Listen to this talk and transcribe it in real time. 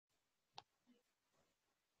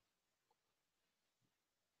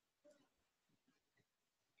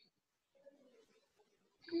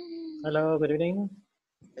Hello, good evening.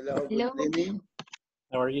 Hello, Hello. good evening.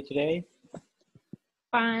 How are you today?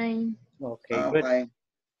 Fine. Okay, good. Fine.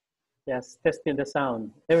 Yes, testing the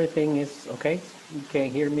sound. Everything is okay? You can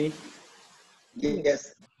hear me?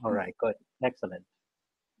 Yes, All right, good. Excellent.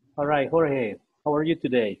 All right, Jorge, how are you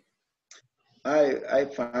today? I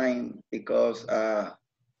fine because I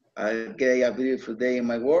get a beautiful day in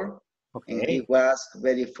my work, and Okay, it was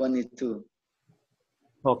very funny too.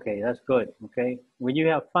 okay, that's good. Okay, when you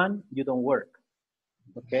have fun, you don't work.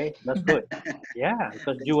 Okay, that's good. Yeah,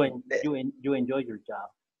 because you enjoy your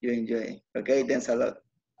job. You enjoy. Okay, thanks a lot.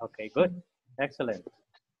 Okay, good. Excellent.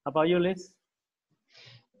 How about you, Liz?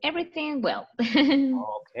 Everything well.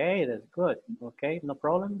 Okay, that's good. Okay, no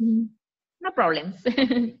problem. No problems.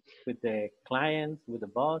 Okay. With the clients, with the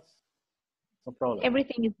boss, no problem.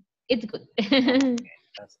 Everything is it's good. Okay,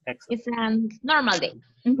 that's excellent. It's a normal day.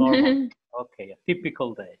 Normal. Okay, a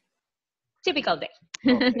typical day. Typical day.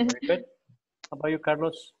 Okay, very good. How about you,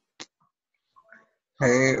 Carlos?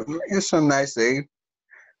 Hey, it's a nice day.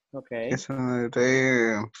 Okay. It's a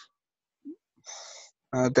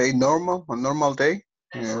day normal, a normal day.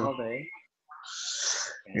 Yeah. Normal day.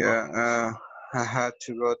 Okay. Yeah. I had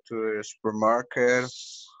to go to the supermarket.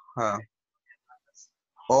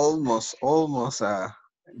 Almost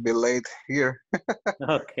be late here,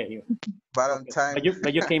 Okay. but on Okay. time. But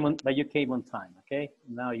you came on time. Okay.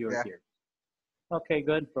 Now you're Yeah. here. Okay,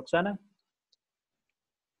 good. Roxana.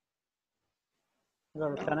 Hello,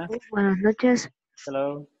 Roxana. Buenas noches.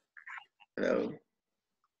 Hello. Hello.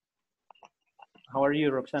 How are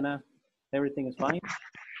you, Roxana? Everything is fine?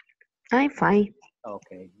 I'm fine.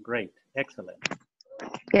 Okay, great. Excellent.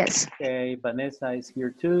 Yes. Okay, Vanessa is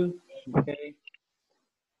here too. Okay.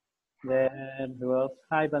 Then who else?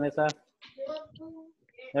 Hi, Vanessa.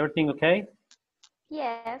 Everything okay?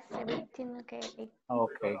 Yes, everything okay.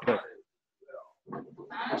 Okay, good.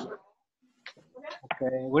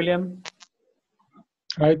 Okay, William.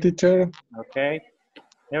 Hi, teacher. Okay.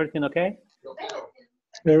 Everything okay?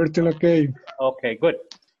 Everything okay? Okay, good.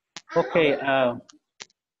 Okay, let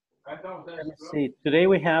me see. Today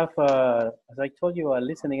we have, as I told you, a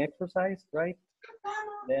listening exercise, right?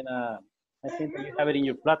 Then I think that you have it in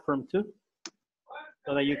your platform too,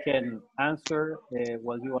 so that you can answer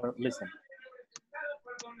while you are listening.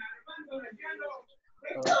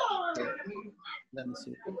 Okay. Let me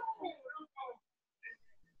see.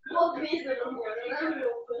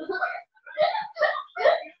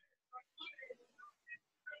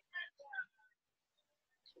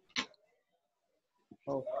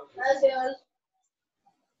 Oh.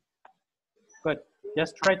 Good.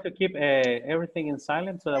 Just try to keep everything in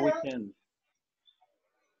silent so that we can.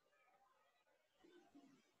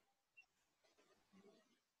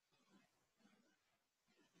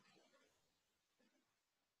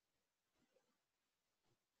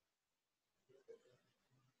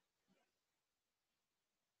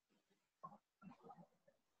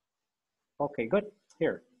 Okay, good.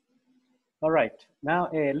 Here. All right. Now,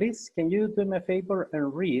 Liz, can you do me a favor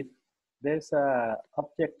and read this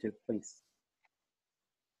objective, please?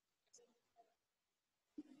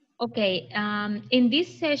 Okay. In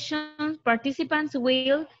this session, participants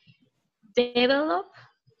will develop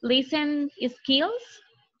listen skills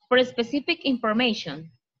for specific information.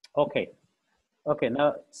 Okay. Okay.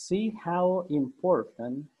 Now, see how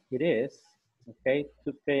important it is, okay,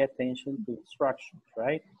 to pay attention to instructions,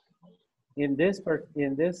 right? In this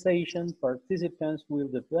session, participants will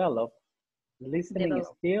develop listening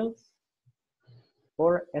skills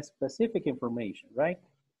for a specific information, right?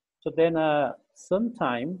 So then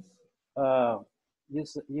sometimes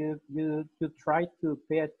you try to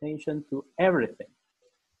pay attention to everything,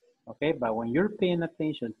 okay? But when you're paying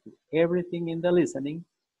attention to everything in the listening,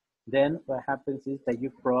 then what happens is that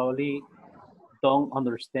you probably don't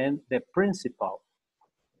understand the principle,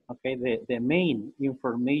 okay? The main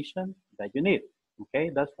information that you need,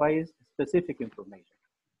 okay? That's why it's specific information.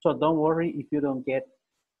 So don't worry if you don't get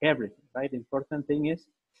everything, right? The important thing is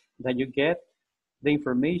that you get the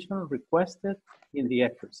information requested in the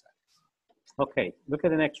exercise. Okay, look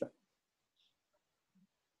at the next one.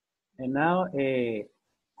 And now,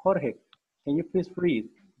 Jorge, can you please read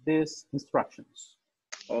these instructions?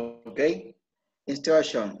 Okay.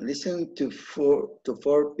 Instruction. Listen to four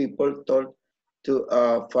people talk to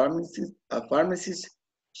a pharmacist. A pharmacist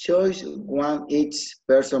shows one each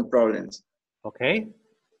person problems. Okay.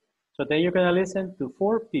 So then you're gonna listen to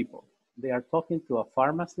four people. They are talking to a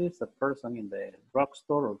pharmacist, a person in the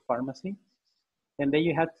drugstore or pharmacy. And then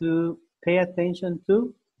you have to pay attention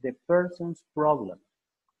to the person's problem.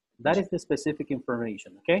 That is the specific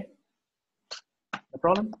information, okay? No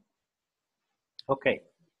problem? Okay.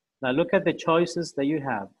 Now look at the choices that you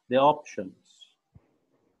have, the options.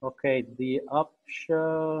 Okay, the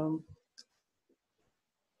option.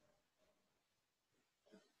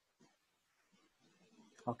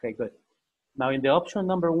 Okay, good. Now in the option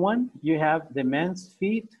number 1, you have the men's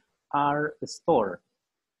feet are sore.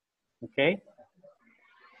 Okay.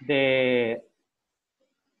 The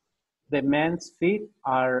men's feet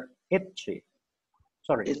are itchy.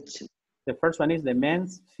 Sorry. Itchy. The first one is the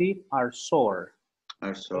men's feet are sore.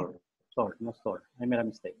 Are sore. Sore, not sore. I made a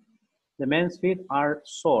mistake. The men's feet are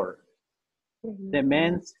sore. The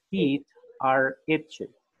men's feet are itchy.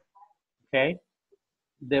 Okay.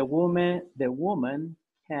 The woman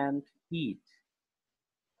can't eat.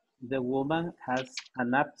 The woman has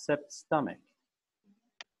an upset stomach.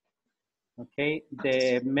 Okay.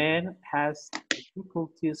 The man has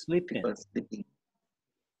difficulty sleeping.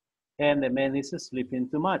 And the man is sleeping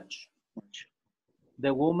too much.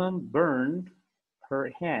 The woman burned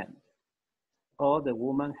her hand. Oh, the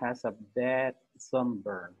woman has a bad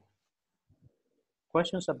sunburn.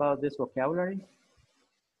 Questions about this vocabulary?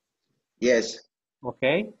 Yes.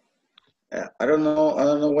 Okay. I don't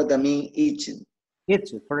know what that means. Itchy.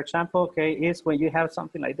 Itchy, for example, okay, is when you have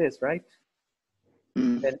something like this, right?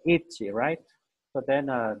 Then itchy, right? So then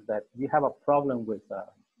that you have a problem with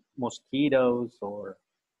mosquitoes, or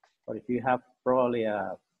if you have probably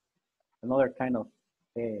another kind of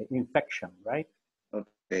infection, right?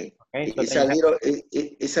 Okay. Okay. So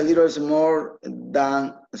it's a little more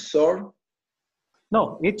than sore.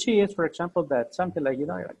 No, itchy is, for example, that something like,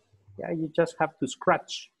 yeah, you just have to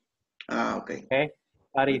scratch. Ah, okay. Okay.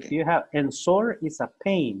 But if you have, and sore is a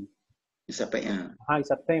pain. It's a pain.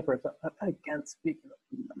 It's a pain, for example, I can't speak.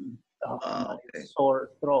 Okay.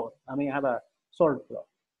 Sore throat. I mean, I have a sore throat.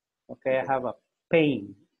 Okay, I have a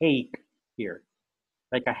pain, ache here,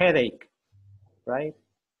 like a headache, right?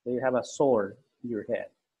 So you have a sore in your head.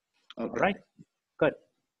 Okay. All right, good.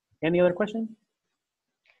 Any other question?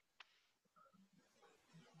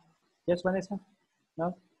 Yes, Vanessa?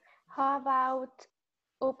 No? How about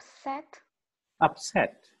upset?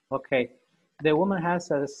 Upset, okay. The woman has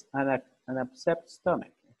an upset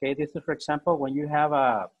stomach, okay? This is, for example, when you have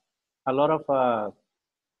a lot of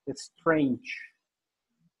strange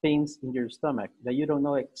things in your stomach that you don't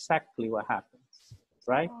know exactly what happens,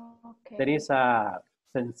 right? Okay. There is a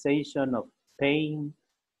sensation of pain,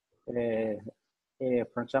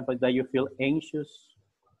 for example, that you feel anxious,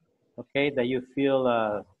 okay? That you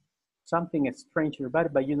feel something strange in your body,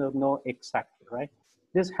 but you don't know exactly, right?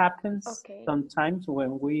 This happens sometimes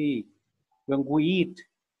when we eat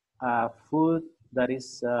food that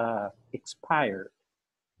is expired,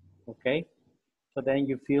 okay? So then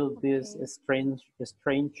you feel these strange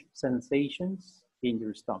sensations in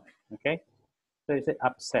your stomach, okay? So it's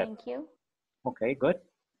upset. Thank you. Okay, good.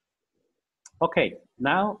 Okay,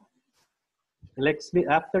 now let's see,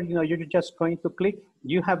 after, you're just going to click.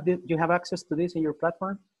 You have access to this in your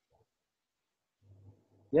platform?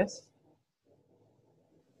 Yes?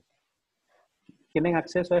 ¿Tienen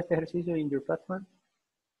acceso a este ejercicio in your platform?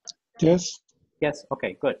 Yes. Yes,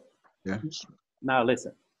 okay, good. Yeah. Now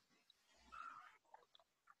listen.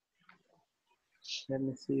 Let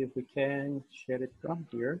me see if we can share it from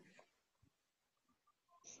here.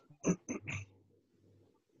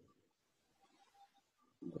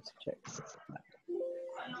 Let's check.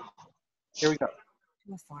 Here we go.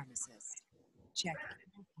 To a pharmacist. Check.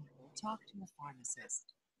 Talk to a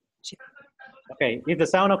pharmacist. Check. Okay, is the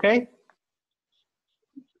sound okay?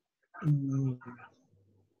 Mm,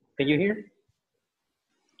 Can you hear?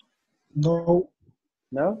 no.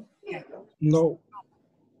 No? No.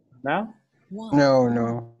 Now?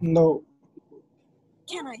 No.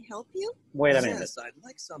 Can I help you? Wait a minute. Yes, I'd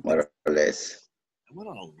like something. More or less. I went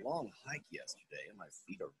on a long hike yesterday and my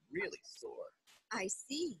feet are really sore. I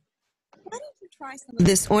see. Why don't you try some of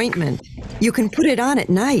this ointment? You can put it on at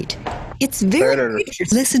night. It's very Better.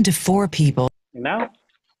 Listen to 4 people. Now?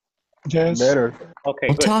 Yes. Better. Okay,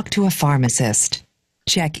 good. Talk to a pharmacist.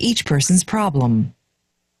 Check each person's problem.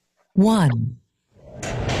 1.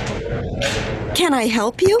 Can I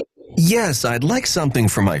help you? Yes, I'd like something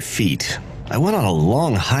for my feet. I went on a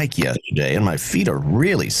long hike yesterday and my feet are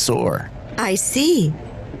really sore. I see.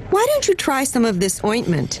 Why don't you try some of this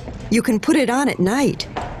ointment? You can put it on at night.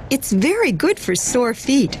 It's very good for sore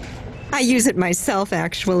feet. I use it myself,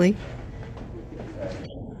 actually.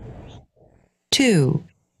 2.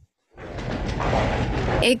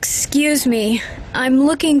 Excuse me, I'm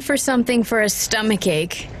looking for something for a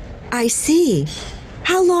stomachache. I see.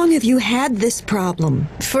 How long have you had this problem?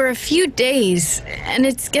 For a few days, and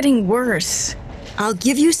it's getting worse. I'll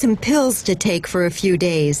give you some pills to take for a few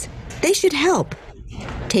days. They should help.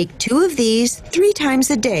 Take 2 of these 3 times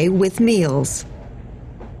a day with meals.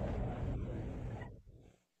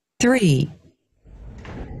 3.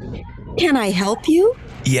 Can I help you?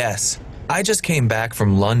 Yes. I just came back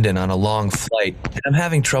from London on a long flight, and I'm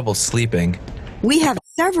having trouble sleeping. We have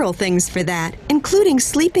several things for that, including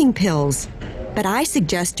sleeping pills. But I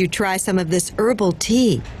suggest you try some of this herbal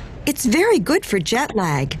tea. It's very good for jet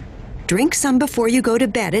lag. Drink some before you go to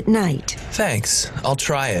bed at night. Thanks. I'll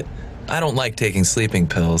try it. I don't like taking sleeping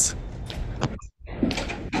pills.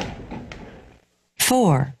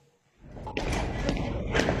 4.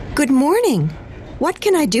 Good morning. What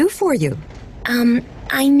can I do for you?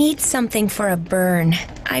 I need something for a burn.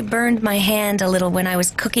 I burned my hand a little when I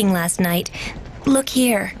was cooking last night. Look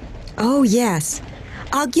here. Oh, yes.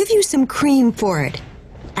 I'll give you some cream for it.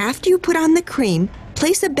 After you put on the cream,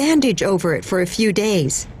 place a bandage over it for a few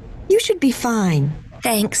days. You should be fine.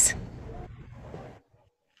 Thanks.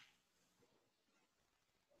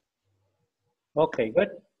 Okay, good.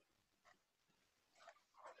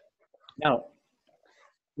 Now,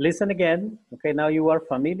 listen again. Okay, now you are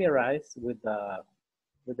familiarized with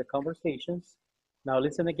the conversations. Now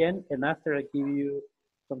listen again, and after I give you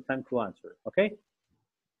some time to answer, okay?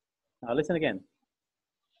 Now listen again.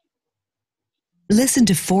 Listen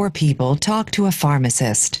to 4 people talk to a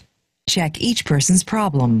pharmacist. Check each person's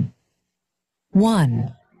problem.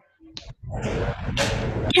 1.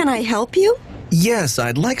 Can I help you? Yes,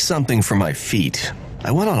 I'd like something for my feet.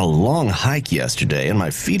 I went on a long hike yesterday and my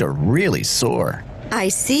feet are really sore. I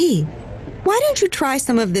see. Why don't you try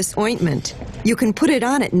some of this ointment? You can put it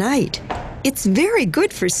on at night. It's very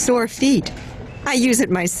good for sore feet. I use it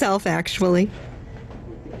myself, actually.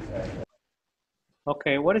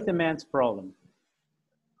 Okay, what is the man's problem?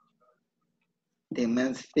 The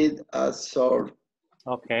man's feet are sore.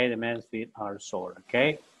 Okay, the man's feet are sore,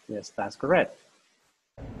 okay? Yes, that's correct.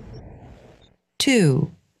 2.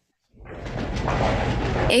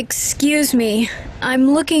 Excuse me. I'm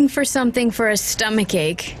looking for something for a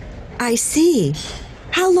stomachache. I see.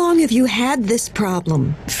 How long have you had this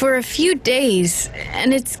problem? For a few days,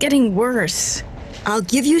 and it's getting worse. I'll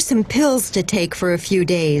give you some pills to take for a few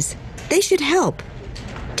days. They should help.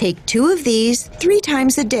 Take 2 of these 3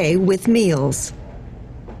 times a day with meals.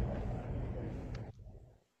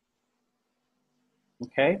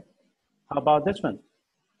 Okay, how about this one?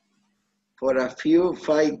 For a few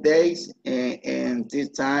 5 days and this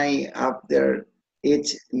time after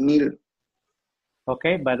each meal.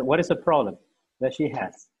 Okay, but what is the problem that she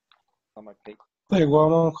has? The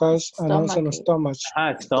woman has an upset stomach.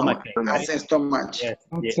 Stomachache, right? Stomach. Yes,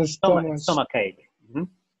 Upset yes. stomach. Stomachache.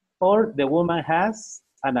 Or the woman has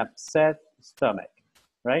an upset stomach,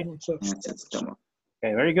 right? Upset stomach.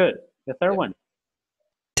 Okay, very good. The third one.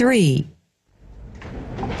 3.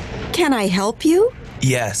 Can I help you?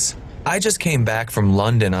 Yes. I just came back from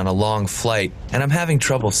London on a long flight, and I'm having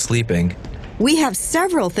trouble sleeping. We have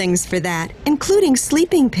several things for that, including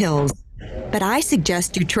sleeping pills. But I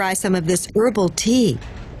suggest you try some of this herbal tea.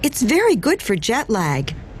 It's very good for jet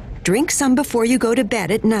lag. Drink some before you go to bed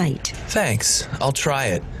at night. Thanks. I'll try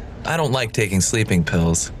it. I don't like taking sleeping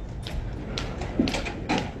pills.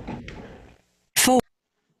 4.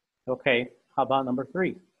 Okay, how about number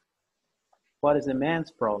 3? What is the man's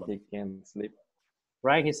problem? He can't sleep.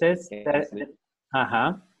 Right, he says that,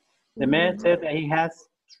 the man said that he has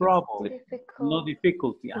trouble, no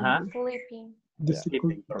difficulty, Sleeping.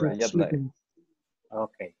 sleeping, correct. Sleeping.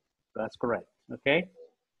 Okay, that's correct, okay?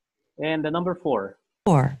 And the number 4.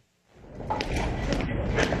 4.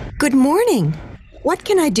 Good morning. What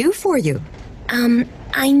can I do for you?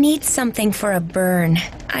 I need something for a burn.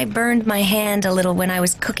 I burned my hand a little when I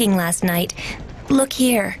was cooking last night. Look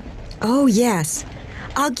here. Oh, yes.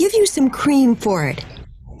 I'll give you some cream for it.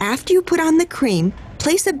 After you put on the cream,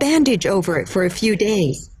 place a bandage over it for a few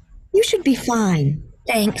days. You should be fine.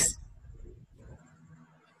 Thanks.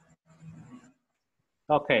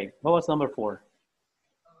 Okay, what was number 4?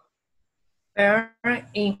 Burn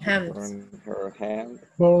in hands. Burn her hand.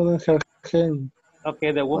 Burn her hand.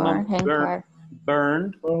 Okay, the woman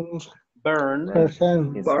burned Her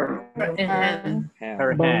hand. Burn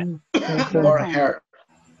her hand. Burn her.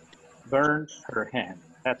 Burned her hand.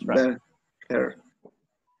 That's right. Burn her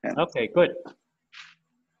hand. Okay, good.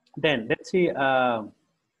 Then let's see,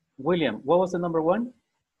 William, what was the number 1?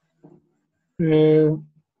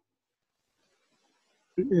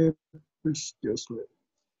 Excuse me.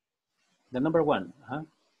 The number 1,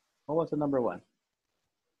 What was the number 1?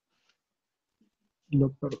 No,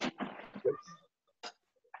 pardon.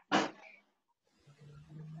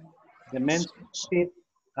 The men's feet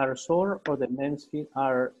are sore or the men's feet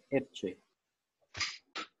are itchy?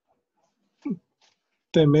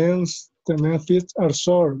 The man's The men's feet are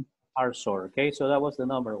sore. Are sore. Okay, so that was the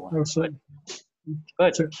number one. Are sore.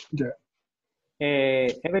 Good. Yeah.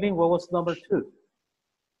 Evelyn, what was number two?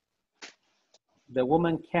 The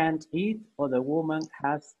woman can't eat or the woman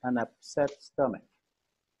has an upset stomach?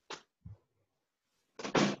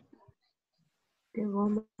 The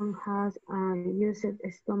woman has a used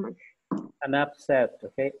stomach. An upset,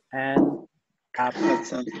 okay? And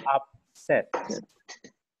upset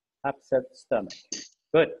stomach.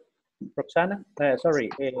 Good. Roxana, sorry,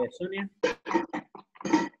 Sonia.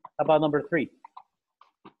 How about number three?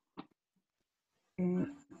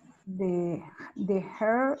 The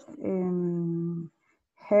hair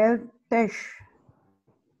hair touch.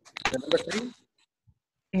 The number three?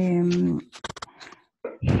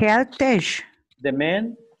 Hair touch. The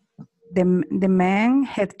man? The man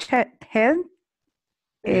head touch.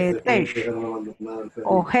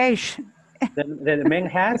 Or hash. The man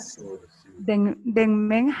has? The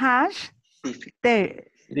man has the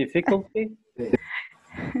difficulty?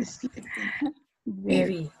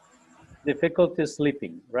 Difficulty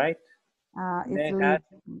sleeping, right? Man has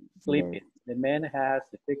sleeping. The man has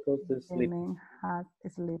difficulty sleeping. The man has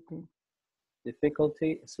sleeping.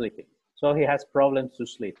 Difficulty sleeping. So he has problems to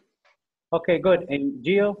sleep. Okay, good. And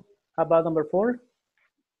Gio, how about number four?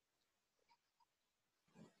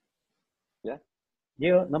 Yeah.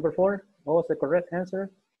 Gio, number four. What was the correct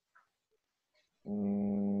answer? I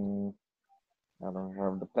don't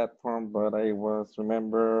have the platform, but I was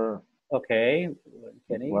remember. Okay.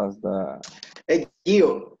 Kenny? It was the. Hey,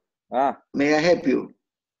 Gio. Ah. May I help you?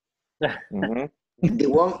 Mm-hmm.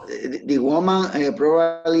 The woman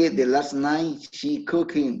probably the last night she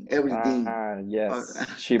cooking everything. Yes,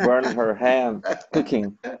 she burned her hand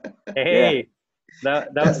cooking. Hey, yeah.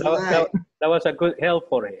 that was a good help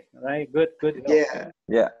for her, right? Good help.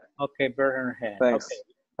 Yeah. Okay, burn her hand. Thanks. Okay.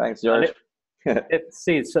 Thanks, George. Let's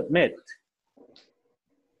see, submit.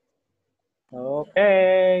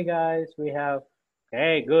 Okay, guys, we have.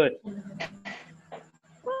 Okay, good.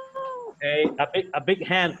 Okay, a big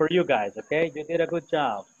hand for you guys. Okay, you did a good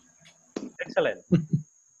job. Excellent.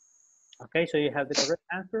 Okay, so you have the correct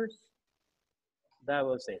answers. That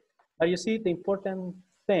was it. Now you see, the important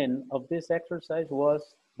thing of this exercise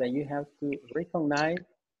was that you have to recognize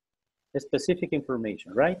the specific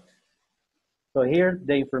information, right? So here,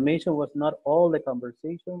 the information was not all the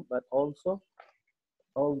conversation, but also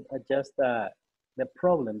just the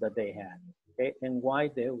problem that they had, okay, and why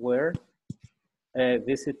they were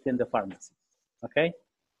visiting the pharmacy. Okay,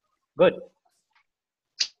 good.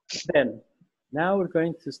 Then now we're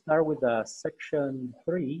going to start with section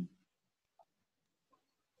 3.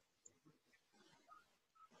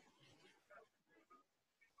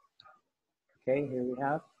 Okay, here we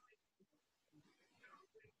have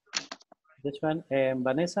this one.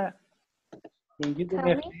 Vanessa, can you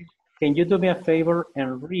do me a favor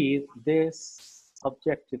and read this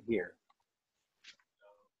objective here?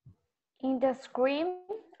 In the screen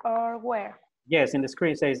or where? Yes, in the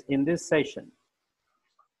screen. It says in this session.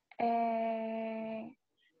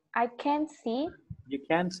 I can't see. You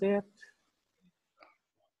can't see it?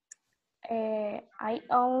 I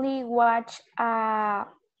only watch a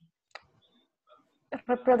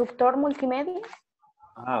reproductor multimedia.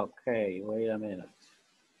 Okay, wait a minute.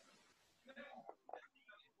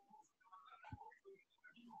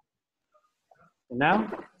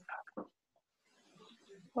 Now?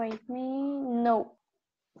 Wait, no.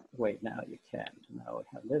 Wait, now you can't. Now we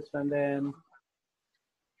have this one then.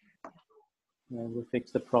 And we'll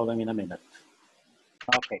fix the problem in a minute.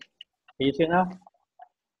 Okay. Can you see now?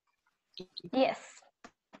 Yes.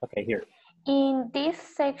 Okay, here. In this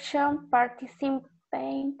section,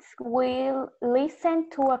 participants will listen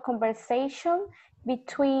to a conversation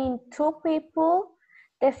between two people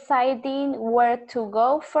deciding where to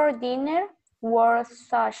go for dinner, words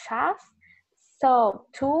such as so,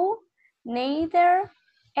 to, neither,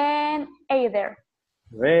 and either.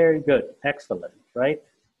 Very good. Excellent, right?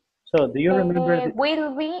 So do you remember?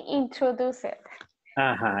 Will be introduced.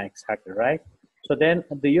 Exactly, right? So then,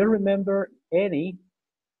 do you remember any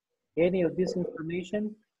of this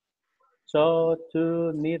information? So,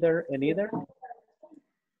 to, neither, and either?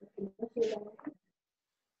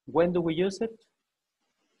 When do we use it?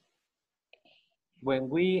 When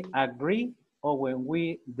we agree or when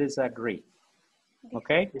we disagree?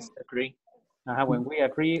 Okay? Disagree. When we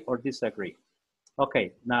agree or disagree.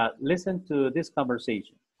 Okay, now listen to this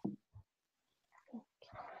conversation.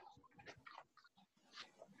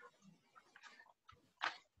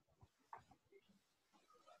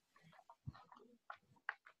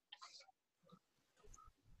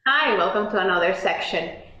 Hi, welcome to another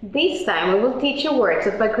section. This time we will teach you words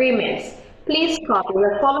of agreements. Please copy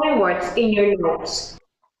the following words in your notes.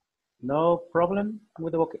 No problem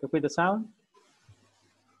with the sound?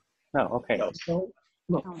 No, okay. It's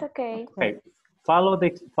okay. Okay, follow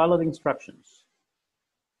the instructions.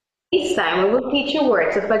 This time we will teach you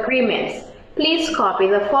words of agreements. Please copy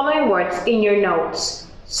the following words in your notes.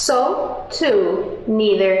 So, to,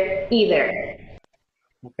 neither, either.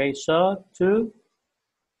 Okay, so, to,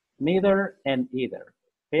 neither, and either.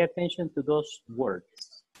 Pay attention to those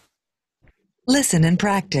words. Listen and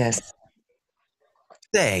practice.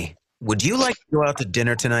 Say, would you like to go out to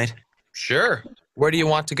dinner tonight? Sure. Where do you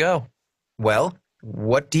want to go? Well,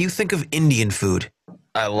 what do you think of Indian food?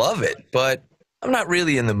 I love it, but I'm not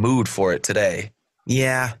really in the mood for it today.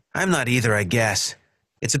 Yeah, I'm not either, I guess.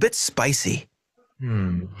 It's a bit spicy.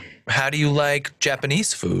 How do you like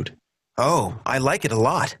Japanese food? Oh, I like it a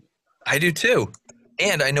lot. I do too.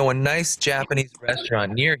 And I know a nice Japanese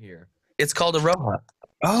restaurant near here. It's called Aroha.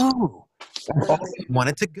 Oh, I've always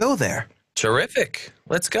wanted to go there. Terrific.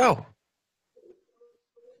 Let's go.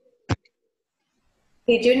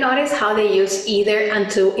 Did you notice how they use either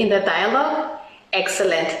and to in the dialogue?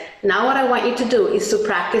 Excellent. Now what I want you to do is to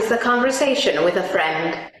practice the conversation with a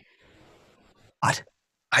friend. What?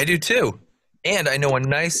 I do too. And I know a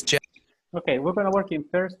nice Okay, we're going to work in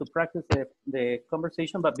pairs to practice the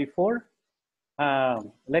conversation, but before,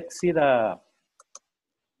 let's see the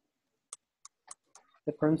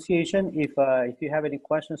pronunciation. If you have any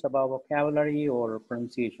questions about vocabulary or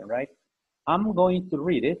pronunciation, right? I'm going to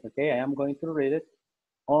read it, okay? I am going to read it.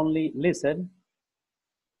 Only listen.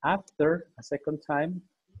 After a second time,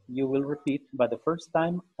 you will repeat, but the first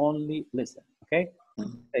time, only listen, okay?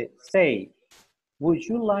 Say, would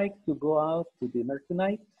you like to go out to dinner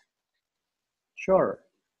tonight? Sure.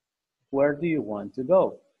 Where do you want to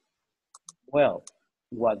go? Well,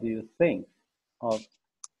 what do you think of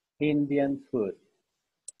Indian food?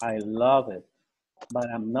 I love it, but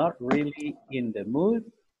I'm not really in the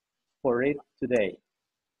mood for it today.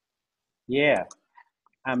 Yeah,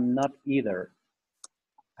 I'm not either.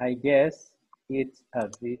 I guess it's a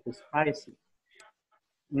bit spicy.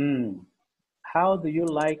 How do you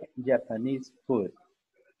like Japanese food?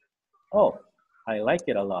 Oh, I like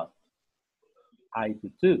it a lot. I do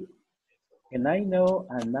too. And I know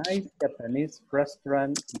a nice Japanese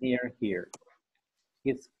restaurant near here.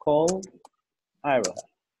 It's called Aroha.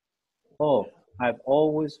 Oh, I've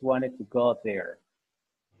always wanted to go there.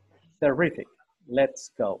 Terrific. Let's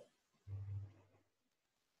go.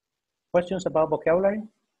 Questions about vocabulary?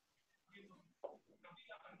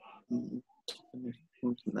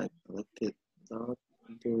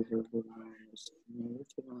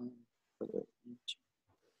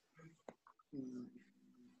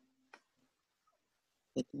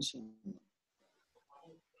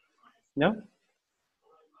 No?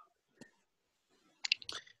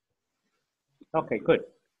 Okay, good.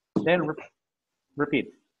 Then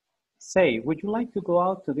repeat. Say, would you like to go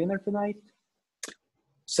out to dinner tonight?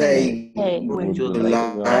 Say, would you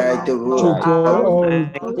like to go out to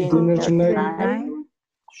dinner tonight?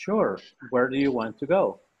 Sure. Where do you want to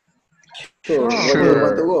go? Sure.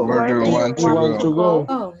 Where do you want to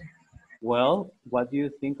go? Well, what do you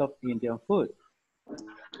think of Indian food?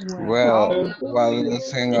 Well, what do you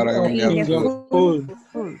think of Indian food?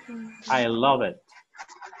 I love it.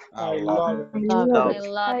 I love it.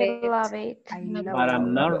 But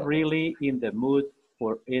I'm not really in the mood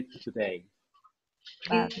for it today.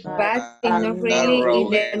 But I'm not really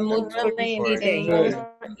in the mood for it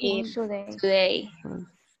today.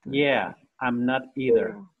 Yeah, I'm not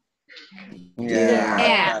either.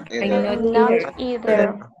 Yeah, I'm not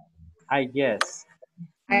either. I guess.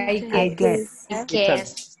 It's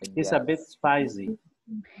a bit spicy.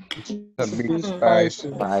 A bit spicy.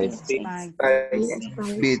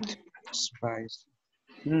 Bit spicy.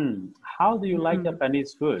 How do you like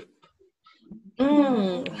Japanese food?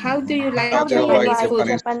 How do you like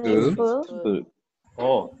Japanese food?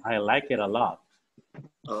 Oh, I like it a lot.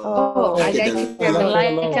 Oh, I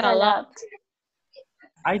like it a lot.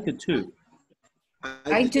 I do too.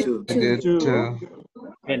 I do too.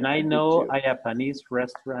 And I know a Japanese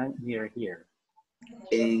restaurant near here.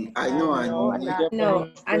 And I know a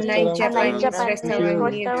nice Japanese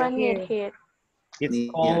restaurant near here.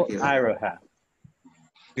 It's called Aroha.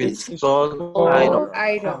 It's called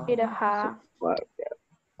Aroha.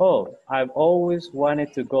 Oh, I've always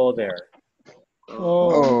wanted to go there.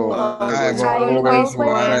 Oh, I've always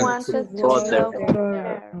wanted to go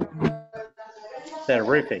there.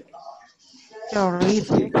 Terrific. Let's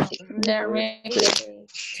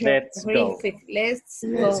go.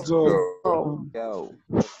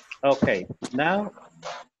 Okay, now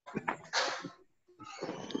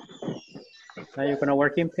Now you're gonna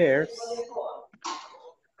work in pairs.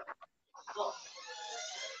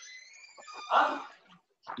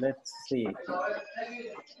 Let's see.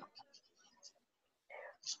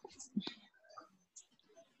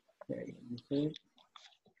 Okay, let me see.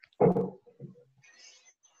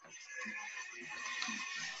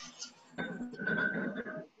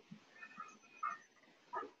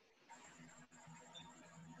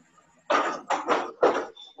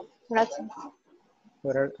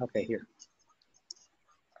 What are, okay, here.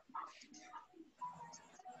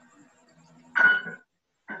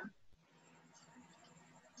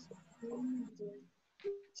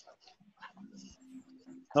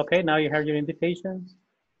 Okay, now you have your invitations.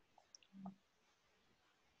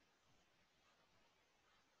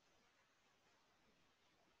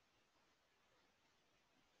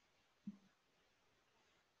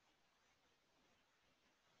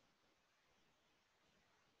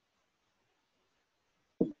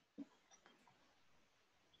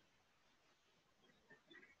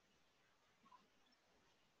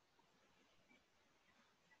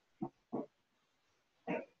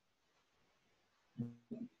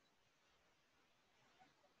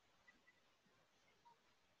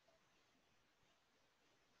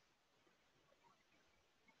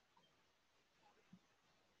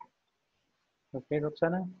 Okay,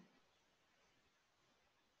 Roxana.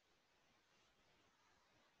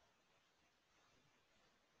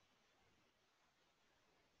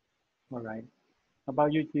 All right. How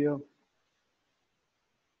about you, Gio?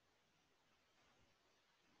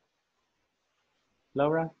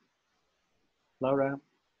 Laura? Laura?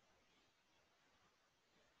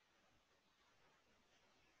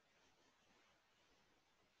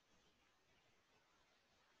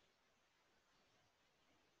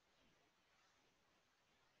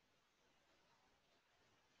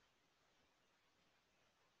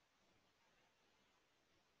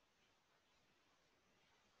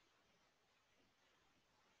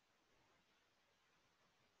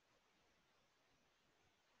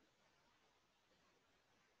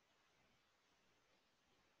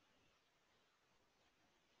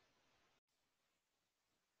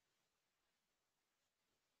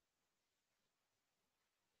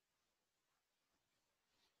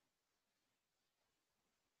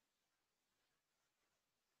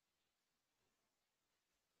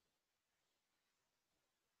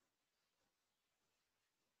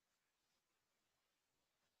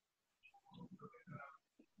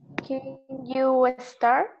 Can you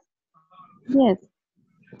start? Yes.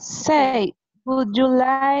 Say, would you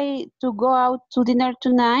like to go out to dinner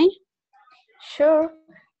tonight? Sure.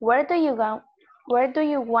 Where do you go? Where do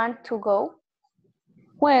you want to go?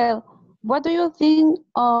 Well, what do you think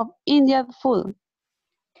of Indian food?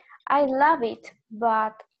 I love it,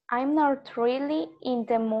 but I'm not really in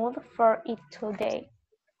the mood for it today.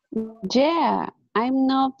 Yeah, I'm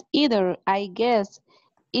not either, I guess.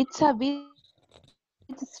 It's a bit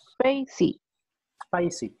spicy.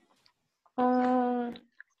 Spicy.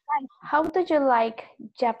 How do you like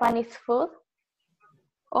Japanese food?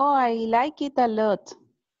 Oh, I like it a lot.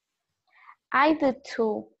 I do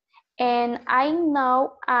too. And I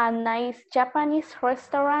know a nice Japanese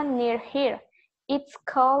restaurant near here. It's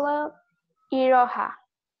called Iroha.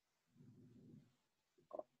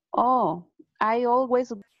 Oh, I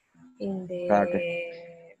always In the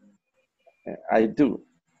Okay. I do.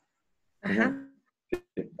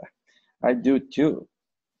 I do too.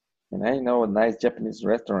 And I know a nice Japanese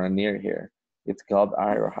restaurant near here. It's called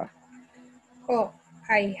Iroha. Oh,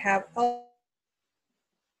 I have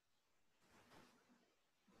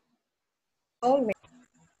always.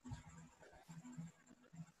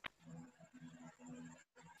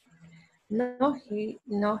 No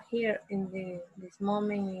here in this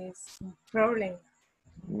moment is problem.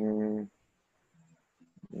 You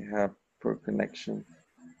have poor connection.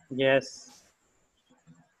 Yes.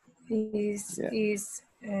 Is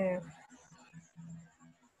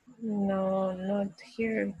no, not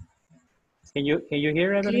here. Can you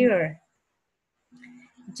hear Evelyn? Clear.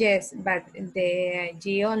 Yes, but the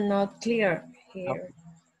geo not clear here.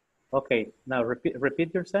 Okay, now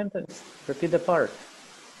repeat your sentence. Repeat the part.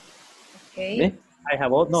 Okay. Me? I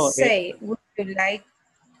have all no. Say, would you like?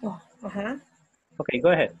 Oh, Okay,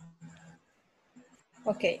 go ahead.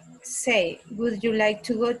 Okay. Say, would you like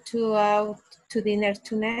to go out to dinner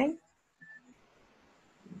tonight?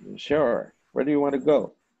 Sure. Where do you want to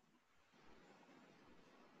go?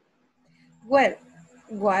 Well,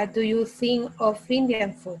 what do you think of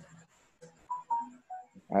Indian food?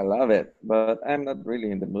 I love it, but I'm not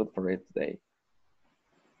really in the mood for it today.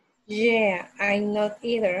 Yeah, I'm not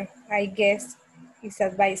either. I guess it's a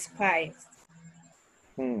bit spice.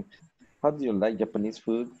 How do you like Japanese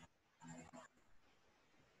food?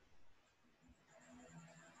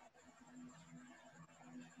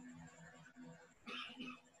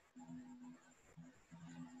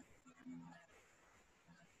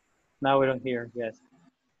 Now we don't hear, yes.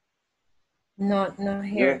 No, no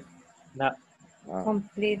here. No.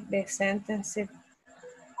 Complete the sentence.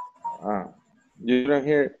 You don't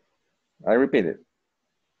hear? I repeat it.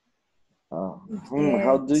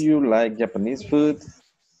 How do you like Japanese food?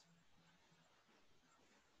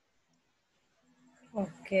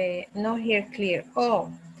 Okay, not here clear.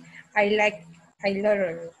 Oh, I love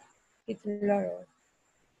it. It's lot.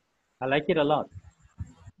 I like it a lot.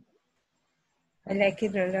 I like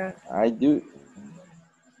it a lot.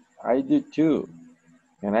 I do too.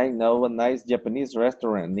 And I know a nice Japanese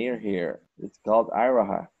restaurant near here. It's called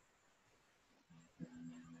Iroha.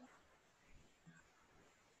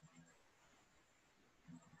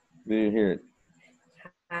 Do you hear it?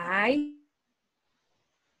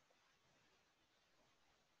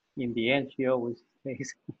 In the end, she always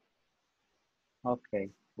says, okay.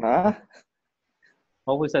 Huh?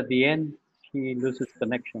 Always at the end, she loses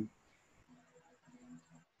connection.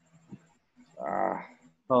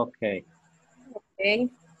 Okay. Okay.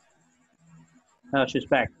 Now she's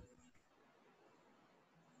back.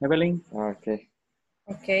 Evelyn? Okay.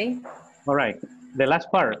 Okay. All right. The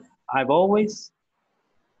last part. I've always.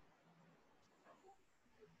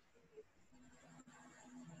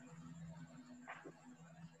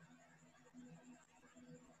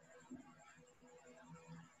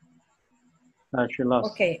 She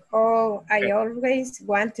lost. Okay. Oh, I always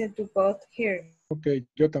wanted to go here. Ok,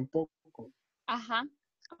 yo tampoco. Ajá.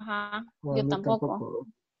 Ajá. Bueno, Yo tampoco.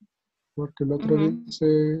 Porque el otro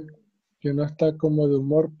dice que no está como de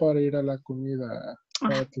humor para ir a la comida.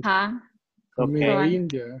 Ajá. Comida Okay.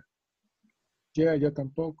 india. Yeah, yo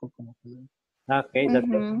tampoco. Como que... Okay, that's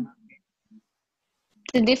it.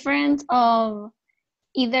 The difference of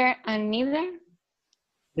either and neither?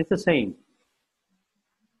 It's the same.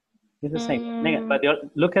 It's the same. But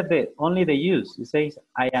look at only the use. It says,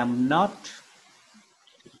 I am not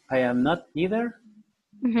either,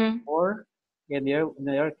 or in the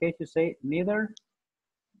other case you say neither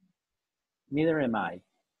am I.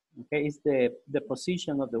 Okay, it's the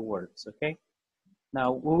position of the words. Okay.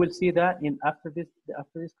 Now we will see that after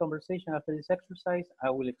this conversation, after this exercise, I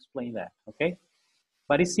will explain that. Okay,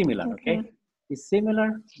 but it's similar. Okay, it's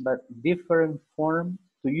similar but different form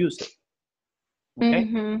to use it.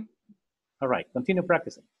 Okay. All right, continue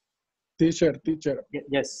practicing. Teacher.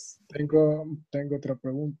 Yes. Tengo otra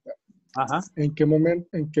pregunta. Ajá. ¿En qué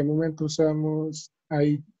momento usamos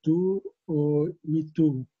I do o me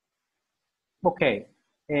too? Okay.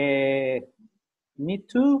 Me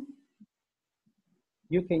too.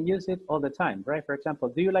 You can use it all the time, right? For example,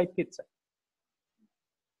 do you like pizza?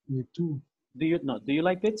 Me too. Do you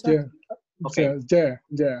like pizza? Yeah. Okay.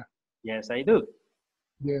 Yeah. Yes, I do.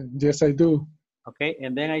 Yeah. Yes, I do. Okay,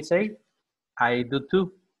 and then I say, I do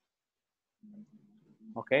too.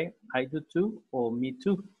 Okay, I do too or me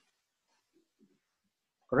too.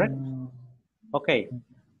 Correct? Okay.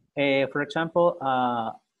 For example,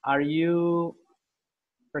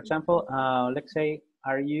 let's say,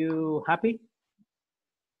 are you happy?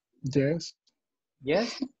 Yes.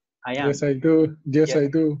 Yes, I am. Yes, I do. Yes, I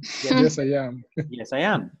do. Yes, I am. Yes, I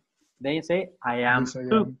am. Then you say, I am Yes, I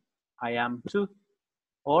too. am. I am too.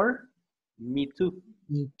 Or, me too.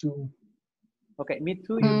 Me too. Okay, me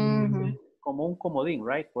too, you como un comodín,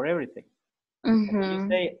 right? For everything. You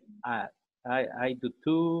say, I do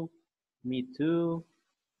too, me too,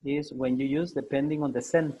 is when you use depending on the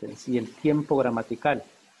sentence y el tiempo gramatical.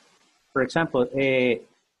 For example,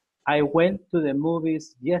 I went to the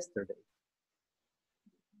movies yesterday.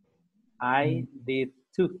 I did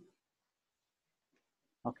too.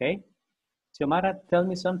 Okay. Xiomara, tell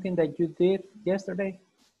me something that you did yesterday.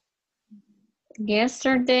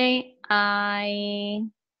 Yesterday, I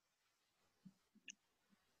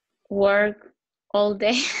worked all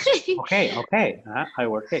day. Okay. I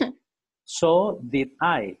worked. So did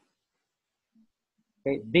I.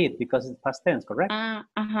 Okay, did, because it's past tense, correct? I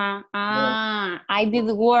did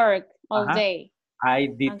work all day. I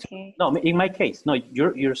did. Okay. No, in my case, no,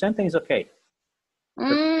 your sentence is okay.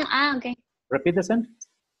 Okay. Repeat the sentence.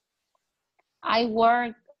 I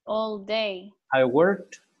worked all day. I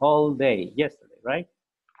worked all day yesterday, right?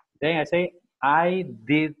 Then I say, I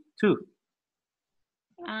did too.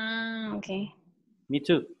 Okay. Me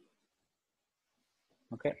too.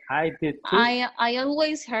 Okay, I did too. I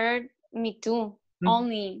always heard me too.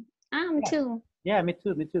 Only, me too. Yeah, me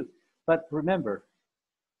too. But remember,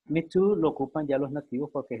 me too lo ocupan ya los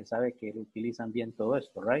nativos porque se sabe que utilizan bien todo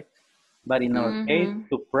esto, right? But in our case,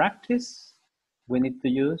 to practice, we need to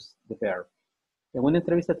use the verb. En una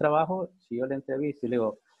entrevista de trabajo, si yo le entrevisto y le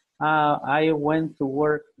digo, I went to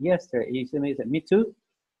work yesterday, y se me dice, me too,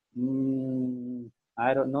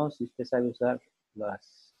 I don't know si usted sabe usar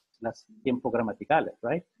las tiempos gramaticales,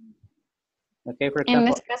 right? Okay, for En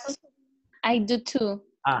example. mis casos, I do too.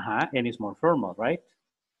 And it's more formal, right?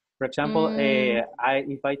 For example,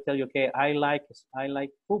 if I tell you, okay, I like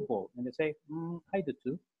football, and they say, I do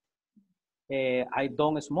too. I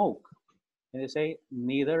don't smoke, and they say,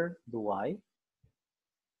 neither do I.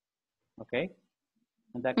 Okay,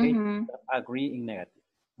 in that case, agree in negative.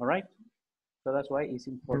 All right, so that's why it's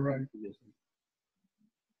important to use it.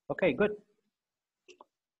 Okay, good.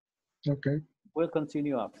 Okay. We'll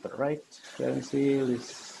continue after, right? Let me see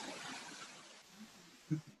this.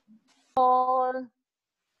 Un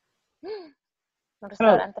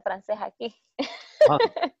restaurante francés aquí.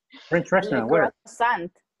 French restaurant, where?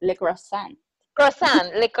 Le croissant.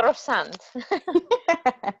 Croissant, le croissant.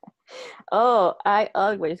 Oh, I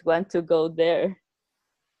always want to go there.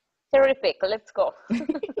 Terrific, let's go.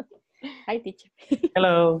 Hi, teacher.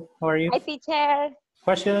 Hello, how are you? Hi, teacher.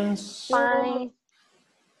 Questions? Fine.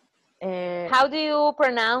 How do you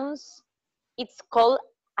pronounce? It's called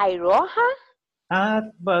Iroha?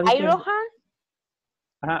 Well, Iroha?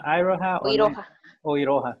 Iroha or Iroha. Or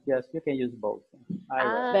Iroha. Yes, you can use both.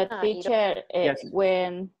 But teacher,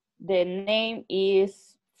 when the name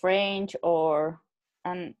is French or,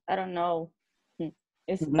 I don't know,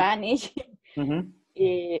 Spanish,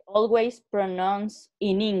 always pronounce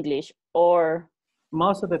in English or?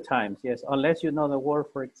 Most of the times, yes, unless you know the word.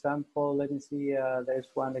 For example, let me see, there's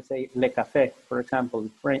one, let's say le café, for example,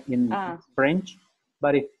 in French,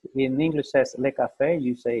 but if in English says le café,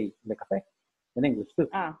 you say le café in English too.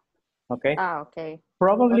 Okay. Okay.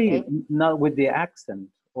 Probably not with the accent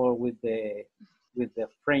or with the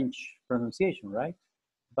French pronunciation, right?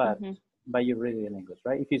 But you read it in English,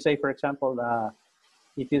 right? If you say, for example,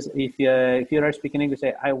 if you are speaking English,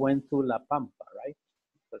 say I went to La Pampa, right?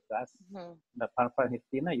 Because that's La Pampa,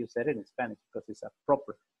 Argentina. You said it in Spanish because it's a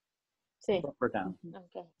proper noun.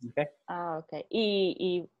 Okay. Okay. Okay.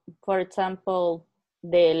 Y for example,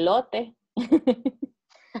 the elote.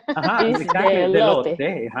 Exactly, the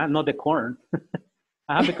elote, not the corn.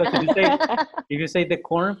 Because if you say the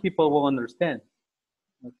corn, people will understand.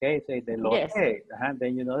 Okay, say the elote,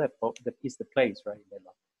 then you know that is the place, right? The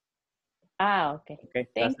elote. Okay. Okay.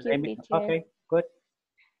 Thank you, teacher. Okay, good.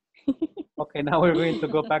 Okay, now we're going to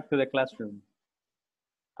go back to the classroom.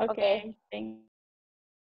 Okay. Thank you.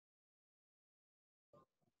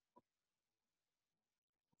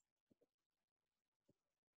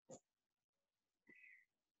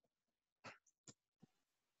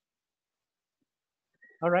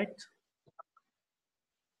 All right.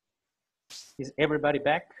 Is everybody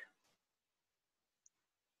back?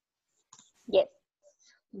 Yes.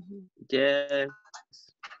 Yes.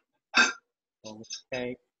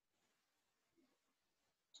 Okay.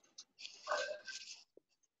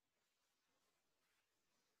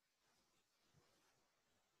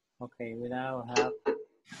 Okay, we now have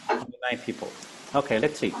 9 people. Okay,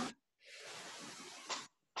 let's see.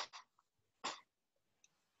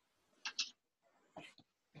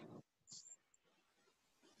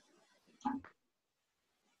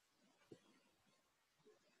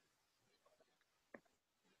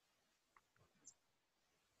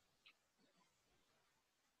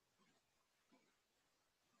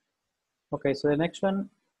 Okay, so the next one.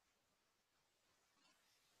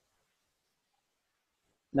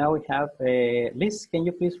 Now we have Liz, can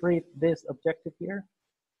you please read this objective here?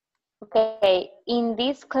 Okay, in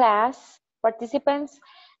this class, participants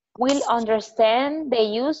will understand the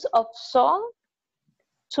use of so,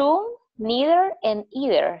 to, neither, and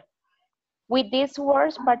either. With these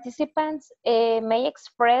words, participants may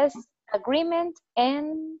express agreement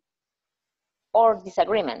and or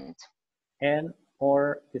disagreement. And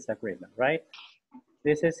or disagreement, right?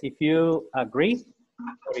 This is if you agree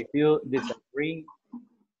or if you disagree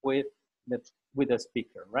with the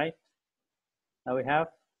speaker, right? Now we have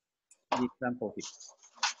the example here.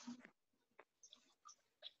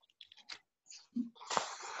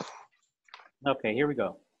 Okay, here we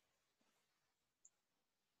go.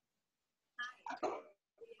 Very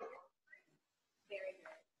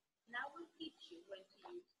good. Now we'll teach you when to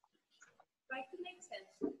use each. Try to make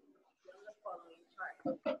sense on the following chart.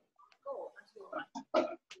 Go as you want.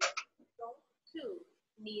 So, to,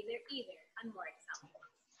 neither, either, and more examples.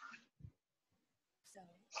 So,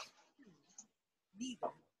 to,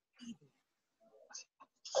 neither, either.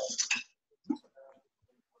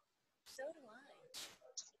 So do I.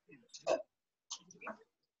 I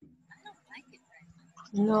don't like it very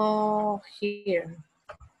much. No, here.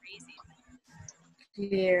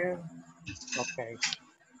 Here. Okay.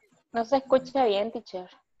 No se escucha bien, teacher.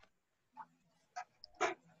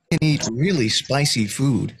 Can eat really spicy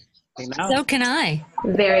food, Okay, now. So can I.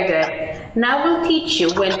 Very good. Now we'll teach you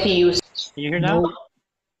when to use Can you hear now?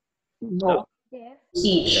 No.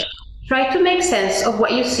 each. Try to make sense of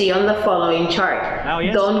what you see on the following chart. Now,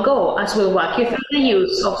 yes. Don't go, as we'll walk you through the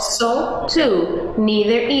use of so, to,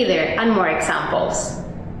 neither, either, and more examples.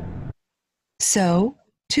 So,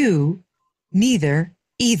 too, neither,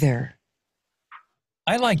 either.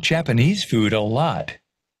 I like Japanese food a lot.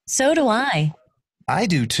 So do I. I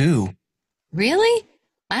do too. Really?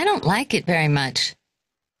 I don't like it very much.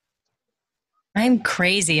 I'm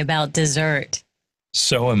crazy about dessert.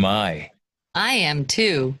 So am I. I am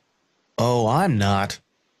too. Oh, I'm not.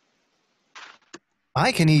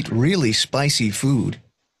 I can eat really spicy food.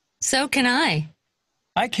 So can I.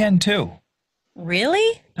 I can too.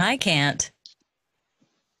 Really? I can't.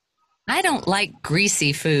 I don't like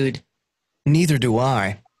greasy food. Neither do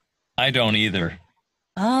I. I don't either.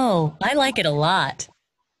 Oh, I like it a lot.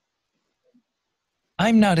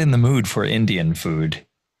 I'm not in the mood for Indian food.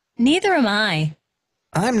 Neither am I.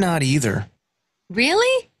 I'm not either.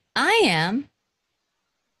 Really? I am.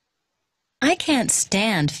 I can't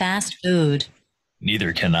stand fast food.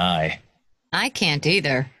 Neither can I. I can't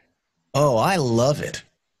either. Oh, I love it.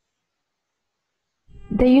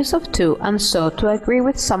 The use of to and so to agree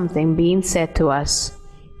with something being said to us.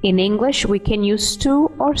 In English, we can use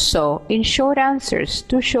to or so in short answers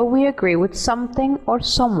to show we agree with something or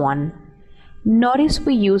someone. Notice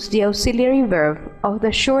we use the auxiliary verb of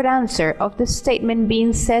the short answer of the statement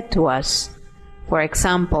being said to us. For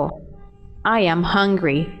example, I am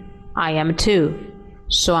hungry. I am too.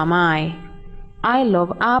 So am I. I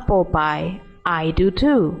love apple pie. I do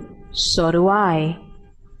too. So do I.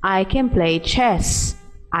 I can play chess.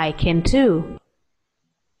 I can too.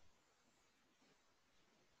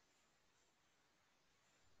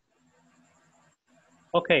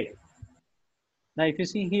 Okay. Now, if you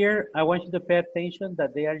see here, I want you to pay attention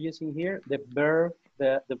that they are using here the verb,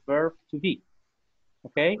 the verb to be.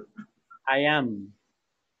 Okay? I am.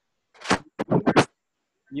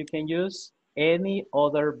 You can use any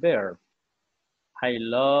other verb. I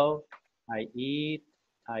love, I eat,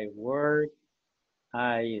 I work,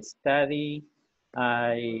 I study,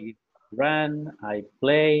 I run, I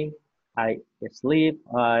play, I sleep,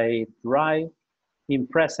 I drive. In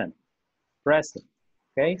present,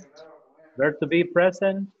 okay? Verb to be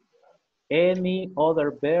present, any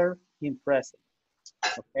other verb in present,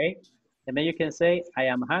 okay? And then you can say, I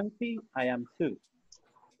am hungry, I am too.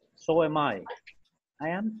 So am I. I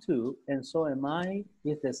am too, and so am I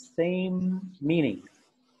is the same meaning.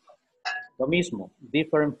 Lo mismo,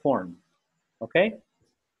 different form, okay?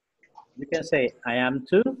 You can say, I am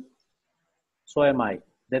too, so am I.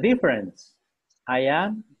 The difference, I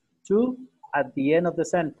am too at the end of the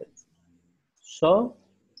sentence. So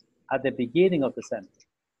at the beginning of the sentence.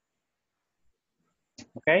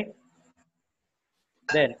 Okay?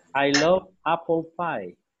 Then I love apple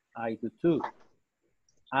pie. I do too.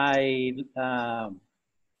 I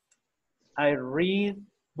read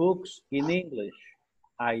books in English.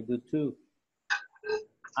 I do too.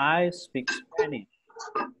 I speak Spanish.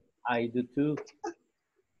 I do too.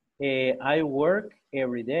 I work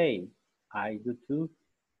every day. I do too.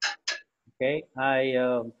 Okay,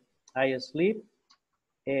 I sleep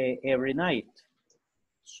every night.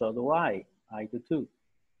 So do I. I do too.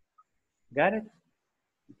 Got it?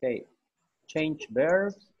 Okay. Change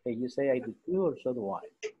verbs. Okay, you say I do too or so do I.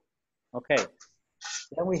 Okay.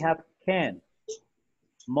 Then we have can.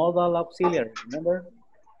 Modal auxiliary. Remember?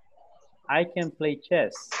 I can play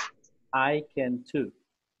chess. I can too.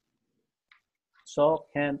 So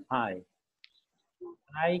can I.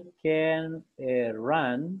 I can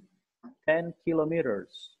run 10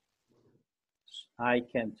 kilometers. I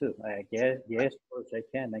can too. I guess, yes, of course I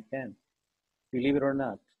can. Believe it or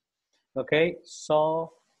not. Okay,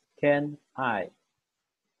 so can I.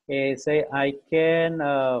 Say I can,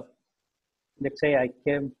 let's say I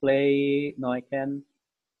can play, no, I can,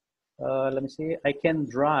 let me see, I can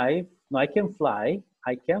drive, no, I can fly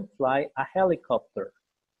a helicopter.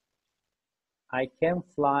 I can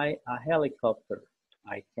fly a helicopter.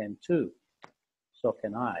 I can too. So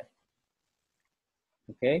can I.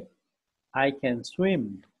 Okay. I can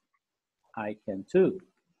swim. I can too.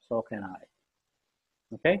 So can I.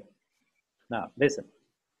 Okay. Now listen.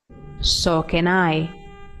 So can I.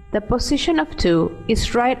 The position of to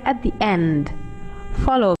is right at the end.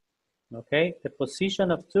 Follow. Okay. The position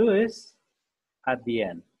of to is at the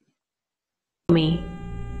end. Me.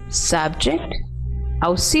 Subject.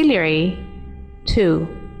 Auxiliary. To.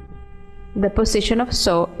 The position of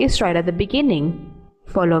so is right at the beginning.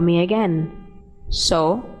 Follow me again.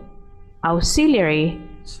 So, auxiliary,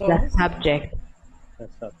 the subject.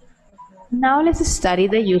 Now let's study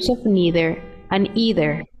the use of neither and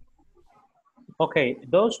either. Okay,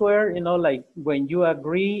 those were, like when you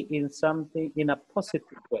agree in something in a positive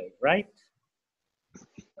way, right?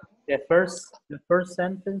 The first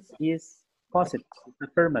sentence is positive, it's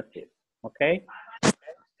affirmative, okay?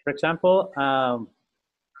 For example,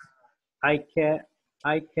 I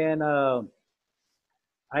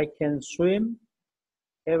can swim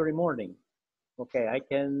every morning. Okay, I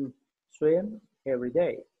can swim every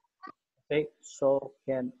day. Okay, so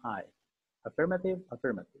can I. Affirmative,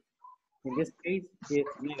 affirmative. In this case, it's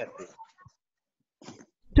negative.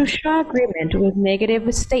 To show agreement with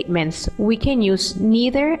negative statements, we can use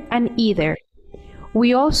neither and either.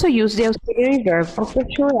 We also use the auxiliary verb of the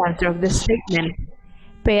short answer of the statement.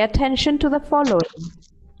 Pay attention to the following.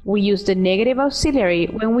 We use the negative auxiliary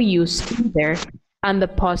when we use either, and the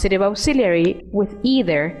positive auxiliary with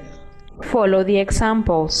either. Follow the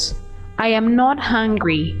examples. I am not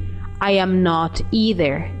hungry. I am not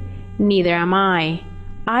either. Neither am I.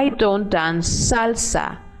 I don't dance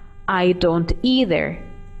salsa. I don't either.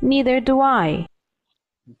 Neither do I.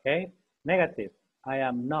 Okay, negative. I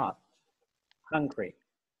am not hungry.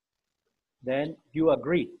 Then you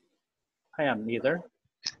agree. I am neither.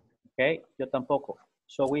 Okay, yo tampoco.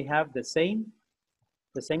 So we have the same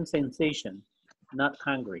sensation, not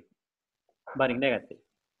hungry, but in negative.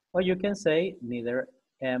 Or you can say neither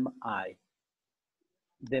am I.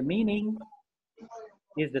 The meaning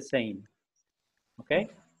is the same. Okay?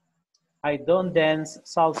 I don't dance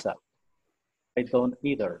salsa. I don't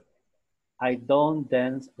either. I don't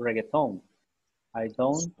dance reggaeton. I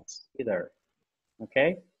don't either.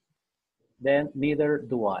 Okay? Then neither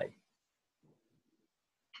do I.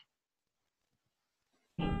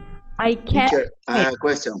 I can't. Teacher, I have a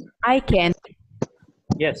question. I can.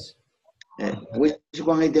 Yes. Which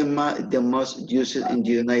one is the most used in the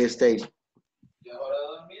United States?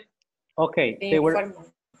 Okay, they were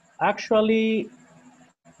actually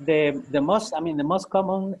the most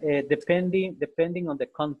common depending on the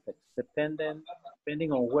context,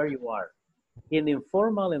 depending on where you are. In the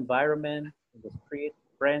informal environment, in the street,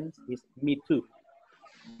 friends, is me too.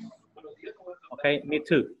 Okay, me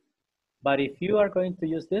too. But if you are going to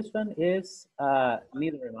use this one, is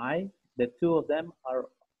neither am I. The two of them are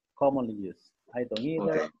commonly used. I don't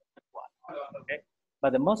either. Okay.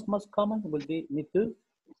 But the most common will be me too,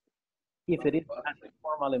 if it is an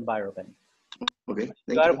informal environment. Okay.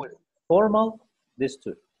 Start with formal, this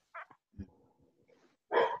two.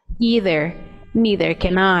 Either, neither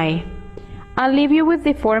can I. I'll leave you with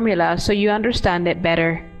the formula so you understand it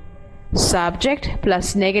better. Subject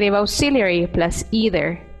plus negative auxiliary plus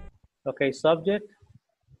either. Okay, subject,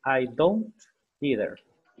 I don't either.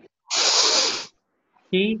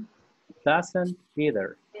 He doesn't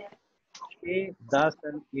either. She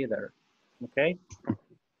doesn't either. Okay.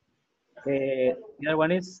 The other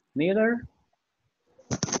one is neither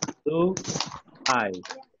do I.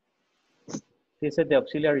 This is the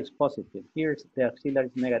auxiliary is positive. Here's the auxiliary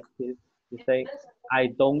is negative. You say, I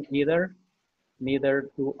don't either, neither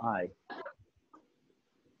do I.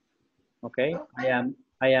 Okay,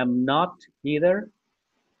 I am not either,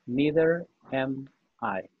 neither am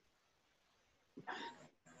I.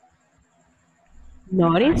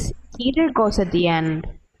 Notice either goes at the end.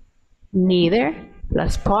 Neither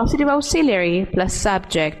plus positive auxiliary plus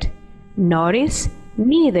subject. Notice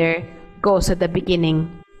neither goes at the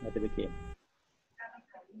beginning. At the beginning.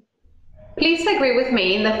 Please agree with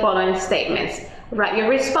me in the following statements. Write your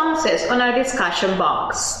responses on our discussion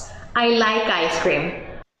box. I like ice cream.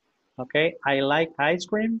 Okay, I like ice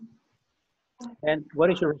cream. And what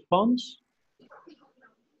is your response?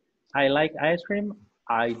 I like ice cream.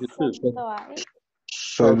 I do too.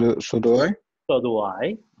 So do I? So do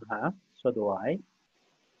I. So do I.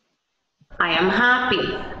 I am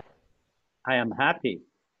happy. I am happy.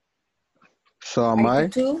 So am I?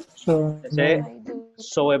 Too.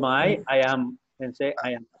 So am I. I am, and say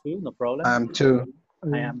I am too, no problem. I am too.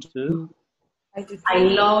 I am too. I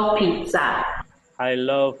love pizza. I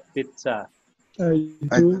love pizza. I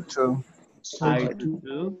do too. I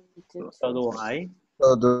do too. So do I.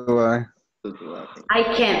 So do I. I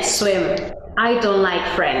can't swim. I don't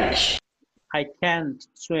like French. I can't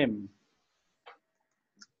swim.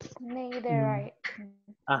 Neither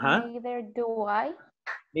Neither do I.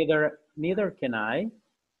 Neither can I.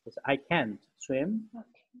 Because I can't swim.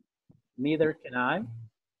 Okay. Neither can I.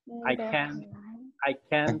 I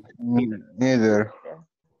can't Neither.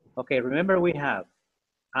 Okay, remember we have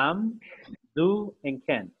am, do, and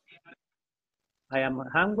can. I am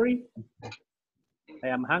hungry. I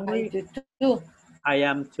am hungry. I do too. I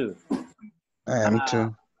am too. I am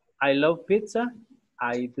too. I love pizza.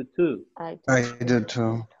 I do too. I do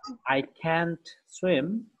too. I can't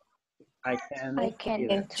swim. I can't I can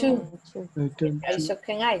either. too. I can I so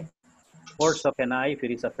can I. Or so can I if it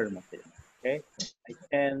is affirmative. Okay. I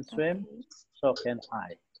can swim, so can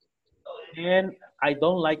I. And I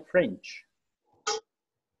don't like French.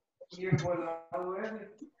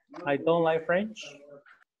 I don't like French.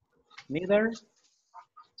 Neither.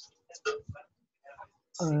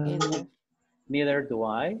 Neither do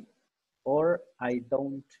I. Or I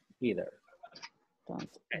don't either.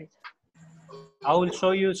 Okay. I will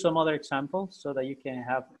show you some other examples so that you can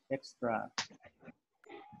have extra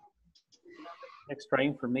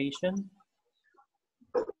information.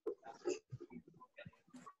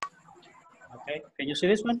 Okay, can you see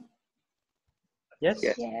this one? Yes?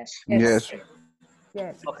 Yes.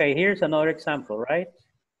 Yes. Okay, here's another example, right?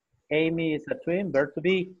 Amy is a twin, verb to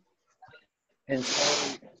be, and so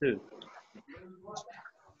is Sue.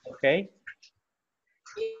 Okay?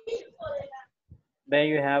 Then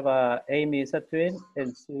you have Amy is a twin,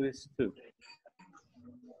 and Sue is two.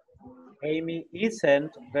 Amy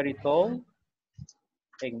isn't very tall,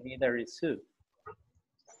 and neither is Sue.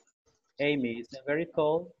 Amy isn't very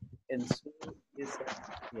tall, and Sue isn't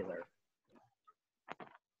either.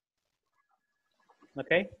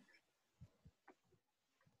 Okay?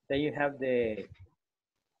 Then you have the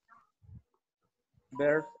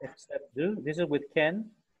verb except do. This is with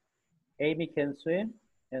can. Amy can swim,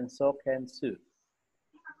 and so can Sue.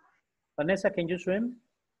 Vanessa, can you swim?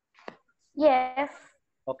 Yes.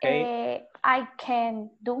 Okay. I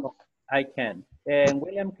can do. I can. And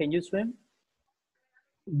William, can you swim?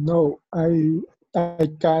 No, I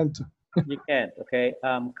can't. You can't. Okay.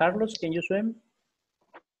 Carlos, can you swim?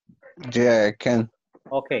 Yeah, I can.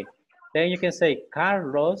 Okay. Then you can say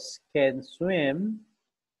Carlos can swim,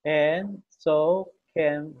 and so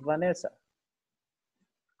can Vanessa.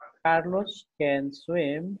 Carlos can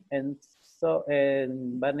swim, and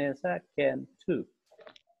Vanessa can too.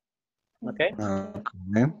 Okay?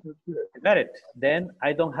 Okay. Got it. Then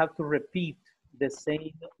I don't have to repeat the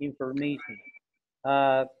same information.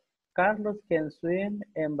 Carlos can swim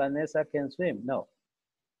and Vanessa can swim. No.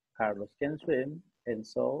 Carlos can swim and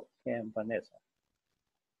so can Vanessa.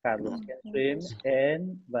 Carlos can swim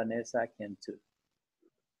and Vanessa can too.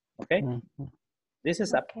 Okay? This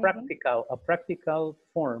is a practical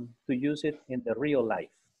form to use it in the real life.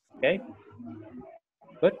 Okay?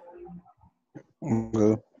 Good?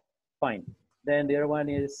 Good. Fine. Then the other one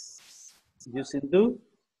is using do.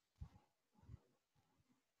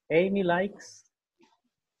 Amy likes.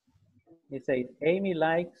 It says Amy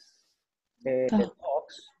likes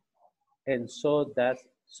dogs, and so does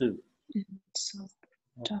Sue.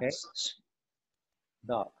 Okay.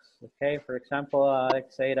 Dogs. Okay. For example,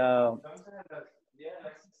 let's say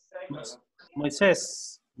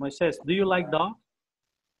Moises, do you like dogs?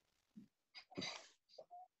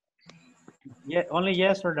 Yeah, only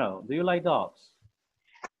yes or no. Do you like dogs?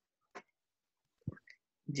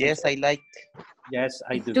 Yes, I like. Yes,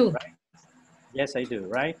 I do. Right? Yes, I do.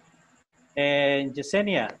 Right? And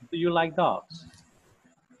Yesenia, do you like dogs?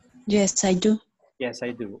 Yes, I do. Yes,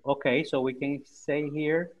 I do. Okay, so we can say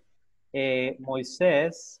here,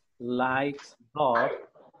 Moises likes dogs,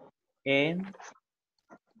 and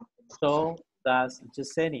so does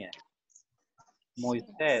Yesenia.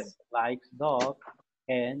 Moises likes dogs,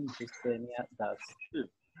 and Yesenia does too.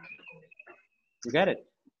 You got it?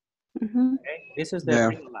 Mm-hmm. Okay, this is the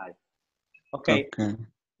real life. Okay,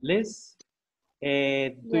 Liz,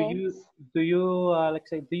 do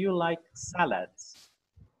you like salads?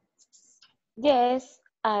 Yes,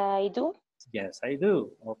 I do. Yes, I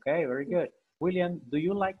do. Okay, very good. William, do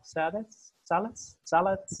you like salads? Salads?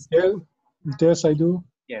 Yeah. Yes, I do.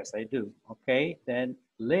 Yes, I do. Okay, then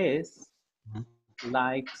Liz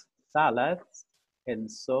likes salads,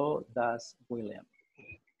 and so does William.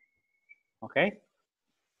 Okay?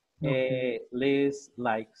 Liz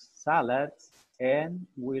likes salads, and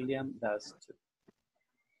William does too.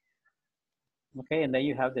 Okay, and then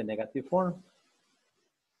you have the negative form.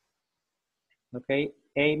 Okay,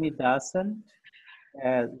 Amy doesn't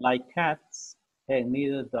like cats, and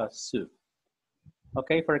neither does Sue.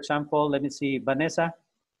 Okay, for example, let me see, Vanessa,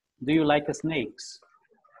 do you like snakes?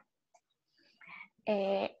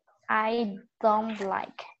 I don't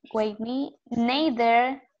like. Wait,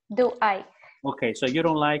 neither do I. Okay, so you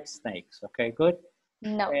don't like snakes. Okay, good.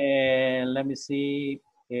 No. Let me see,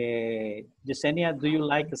 Yesenia, do you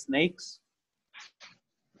like snakes?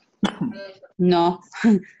 No.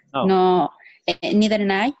 No. Neither do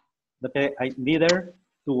I. Okay, neither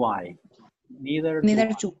do I. Neither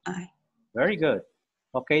do I. Very good.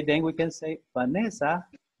 Okay, then we can say Vanessa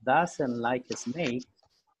doesn't like snakes,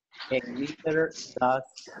 and neither does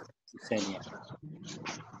Yesenia.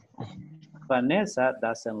 Vanessa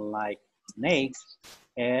doesn't like snakes,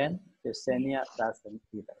 and Yesenia doesn't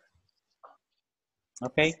either.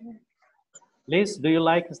 Okay. Liz, do you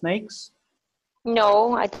like snakes?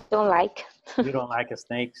 No, I don't like. You don't like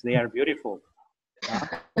snakes. They are beautiful.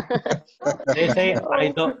 They say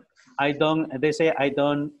I don't. They say I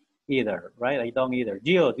don't either, right? I don't either.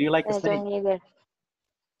 Gio, do you like I snakes? don't either.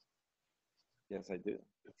 Yes, I do.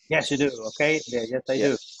 Yes, you do. Okay. Yeah, yes, I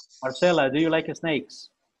do. Marcela, do you like snakes?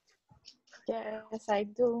 Yes, I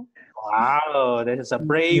do. Wow, this is a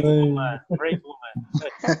brave woman. Brave woman.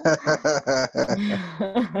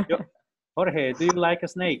 Jorge, do you like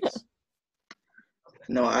snakes?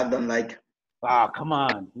 No, I don't like. Ah, come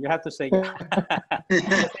on. You have to say,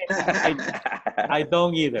 I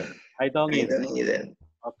don't either. I don't either. I don't either.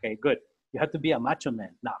 Okay, good. You have to be a macho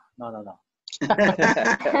man. No.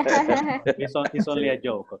 It's only a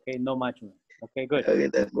joke, okay? No macho man. Okay, good. Okay,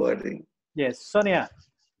 that's boring. Yes, Sonia,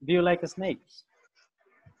 do you like snakes?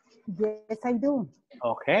 Yes, I do.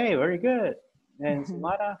 Okay, very good. And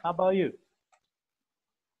Samara, how about you?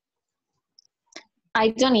 I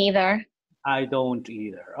don't either. I don't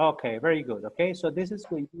either. Okay, very good. Okay, so this is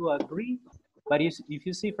when you agree. But if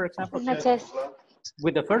you see, for example,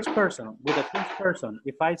 with the first person,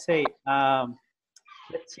 if I say,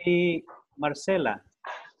 let's see, Marcela,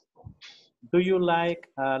 do you like,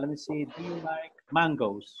 let me see, do you like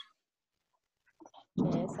mangoes?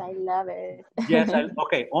 Yes, I love it. Yes,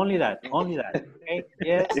 okay, only that, okay?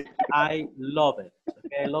 Yes, I love it,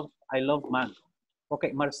 okay? I love mango.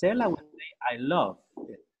 Okay, Marcela would say, I love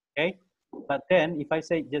it, okay? But then if I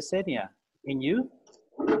say Yesenia, and you?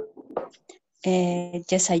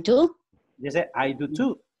 Yes, I do. You say, I do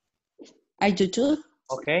too. I do too.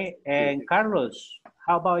 Okay, and Carlos,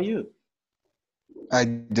 how about you? I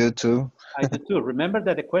do too. I do too. Remember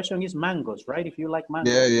that the question is mangoes, right? If you like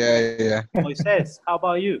mangoes. Yeah. Moises, how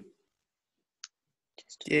about you?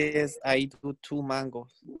 Yes, I do too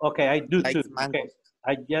mangoes. Okay, I do Like too. mangoes.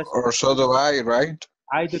 Okay, Or so do I, right?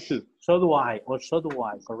 I do too. So do I, or so do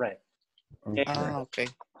I, correct. Okay. Okay.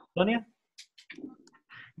 Sonia?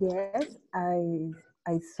 Yes, I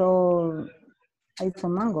saw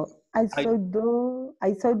mango. I saw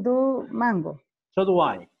do mango. So do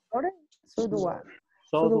I. Correct? So do I.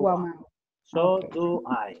 So do I. Mango. So Okay. do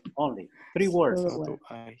I. Only 3 words. So do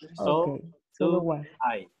I. So do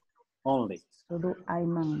I. Only. So do I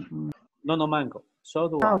mango. No mango. So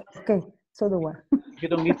do I. Okay. So do I. You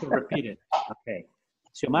don't need to repeat it. Okay.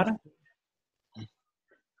 Xiomara?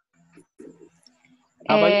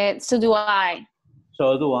 So do I.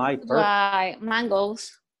 So do I. So do I.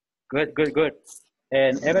 Mangoes. Good.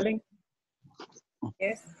 And Evelyn?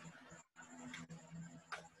 Yes.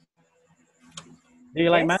 Do you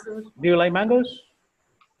like mangoes? Do you like mangoes?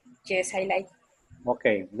 Yes, I like.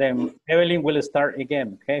 Okay, then Evelyn will start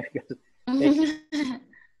again, okay?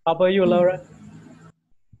 How about you, Laura?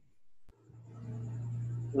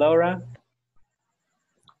 Laura?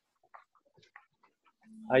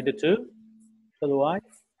 I do too. So do I.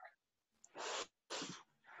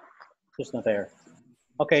 She's not there.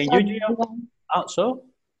 Okay, So you, Gio? Oh, so?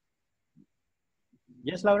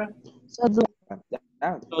 Yes, Laura? So do I.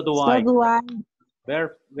 So do I. So do I. Very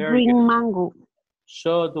Green good. mango.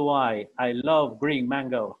 So do I. I love green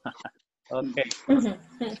mango. Okay.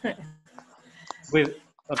 with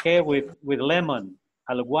lemon,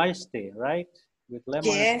 alguaste, right? With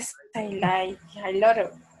lemon. Yes, I like a lot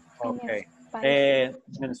of. Okay. And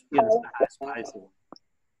spicy.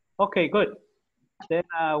 Okay, good. Then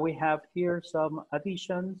we have here some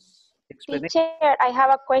additions. Teacher, I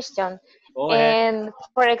have a question. Go ahead. And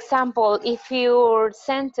for example, if your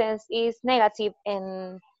sentence is negative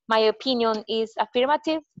and my opinion is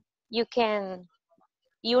affirmative, you can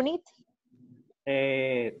unit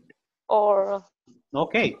or.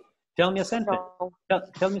 Okay, tell me a sentence.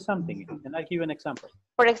 Tell me something, and I'll give you an example.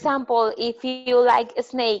 For example, if you like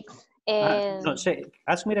snakes and. No,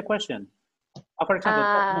 ask me the question. For example,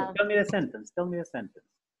 tell me the sentence. Tell me the sentence.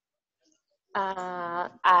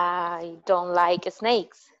 I don't like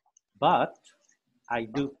snakes. But I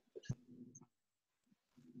do.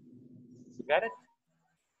 You got it?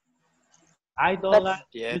 I don't like.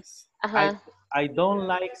 Yes. I don't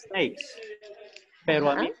like snakes. Pero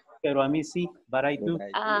a mí sí, but I do.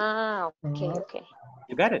 Okay.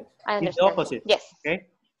 You got it? I understand. It's the opposite. Yes. Okay.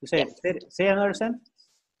 You say another sentence.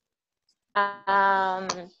 I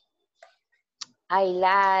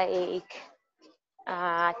like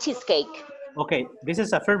cheesecake. Okay, this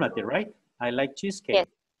is affirmative, right? I like cheesecake. Yes.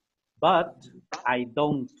 But I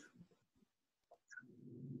don't.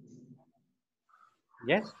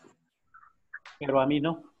 Yes? Pero a mí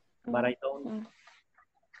no. but I don't.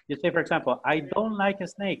 You say, for example, I don't like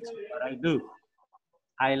snakes, but I do.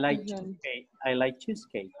 I like cheesecake. I like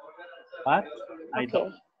cheesecake, but I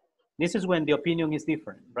don't. This is when the opinion is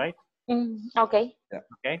different, right? Okay.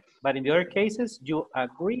 Okay. But in the other cases, you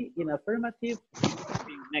agree in affirmative,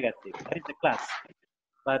 in negative. That is the class.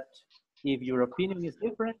 But if your opinion is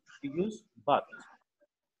different, you use but.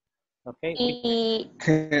 Okay.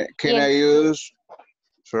 Can I use?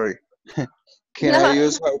 Sorry. Can I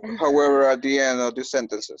use however at the end of the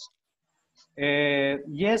sentences?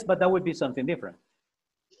 Yes, but that would be something different.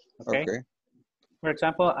 Okay. For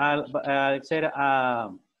example, I said,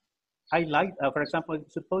 I like, for example,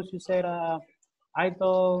 suppose you said, I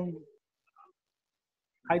don't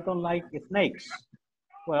like snakes.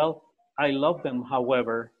 Well, I love them,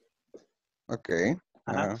 however. Okay.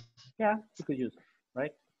 Yeah, you could use it,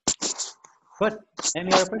 right? Good.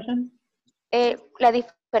 Any other question? La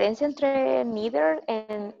diferencia entre neither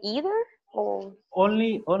and either, or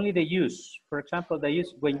Only the use. For example, the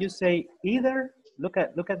use when you say either. Look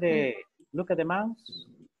at the mouse.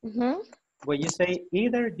 When you say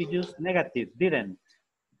either, you use negative. Didn't.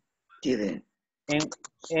 And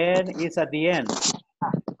it's at the end.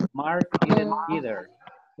 Mark didn't either.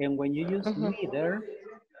 And when you use neither,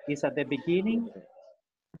 it's at the beginning,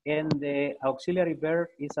 and the auxiliary verb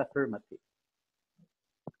is affirmative.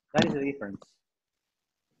 That is the difference.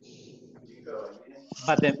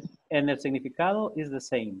 But el significado is the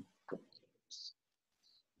same.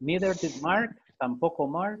 Neither did Mark, tampoco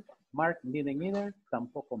Mark. Mark didn't either,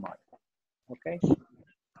 tampoco Mark. Okay?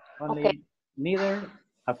 Only neither,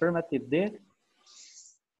 affirmative did,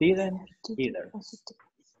 didn't either.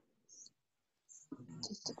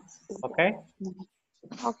 Okay?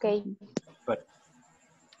 Okay. Good.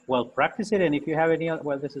 Well, practice it, and if you have any other,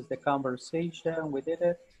 well, this is the conversation, we did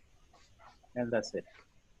it, and that's it.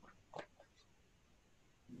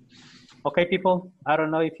 Okay, people, I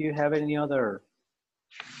don't know if you have any other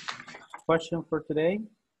question for today.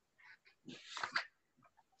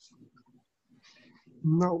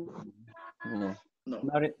 No.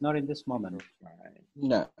 Not in this moment.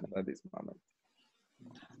 No, not at this moment.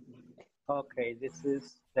 Okay, this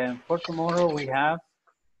is then for tomorrow we have,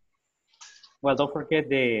 well, don't forget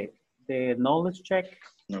the knowledge check.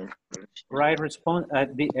 Right response.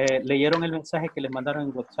 Leyeron el mensaje que les mandaron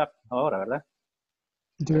en WhatsApp ahora, ¿verdad?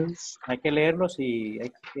 Yes. Hay que leerlos y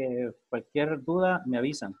cualquier duda me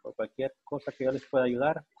avisan, por cualquier cosa que yo les pueda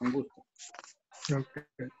ayudar, con gusto.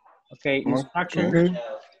 Okay, instructions. Okay.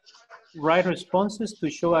 Write responses to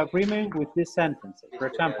show agreement with this sentence. For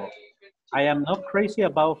example, I am not crazy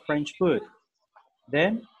about French food.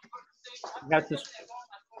 Then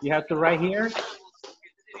you have to write here.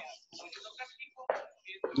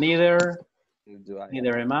 Neither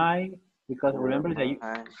am I, because remember that you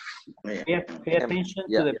pay attention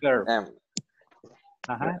to the verb.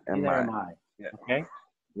 Neither am I. Okay.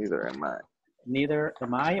 Neither am I. Neither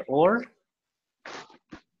am I, or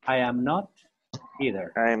I am not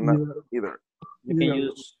either. I am not either. You can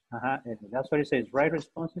use, that's what it says, write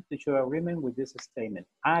responses to show agreement with this statement.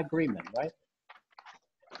 Agreement, right?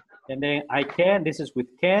 And then I can, this is with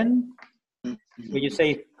can. When you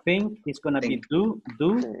say think, it's going to be do,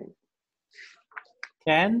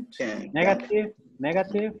 can't, negative,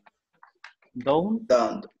 don't,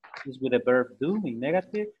 is with the verb do in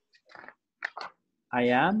negative. I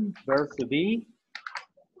am, verb to be.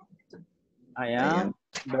 I am,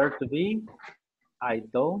 verb to be. I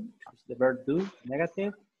don't, is the verb do,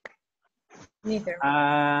 negative. Neither.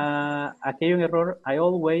 Aquí hay un error. I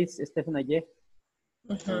always, este es una Y.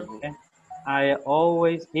 Okay. I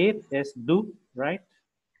always eat is do, right?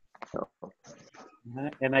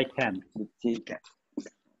 And I can.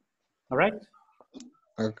 All right?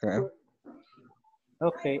 Okay.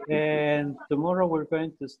 Okay, and tomorrow we're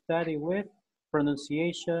going to study with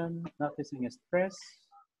pronunciation, noticing stress,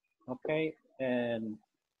 okay, and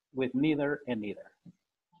with neither and neither.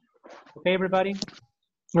 Okay, everybody?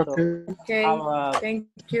 Okay. So thank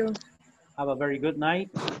you. Have a very good night,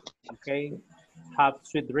 okay? Have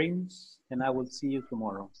sweet dreams, and I will see you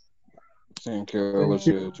tomorrow. Thank you. I will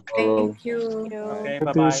see you tomorrow. Thank you. Okay,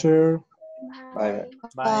 bye-bye. Bye.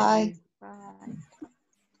 Bye.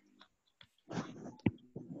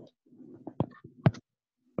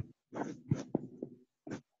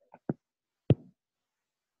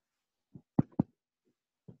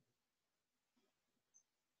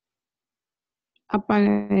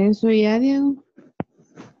 Apaga eso ya, Diego.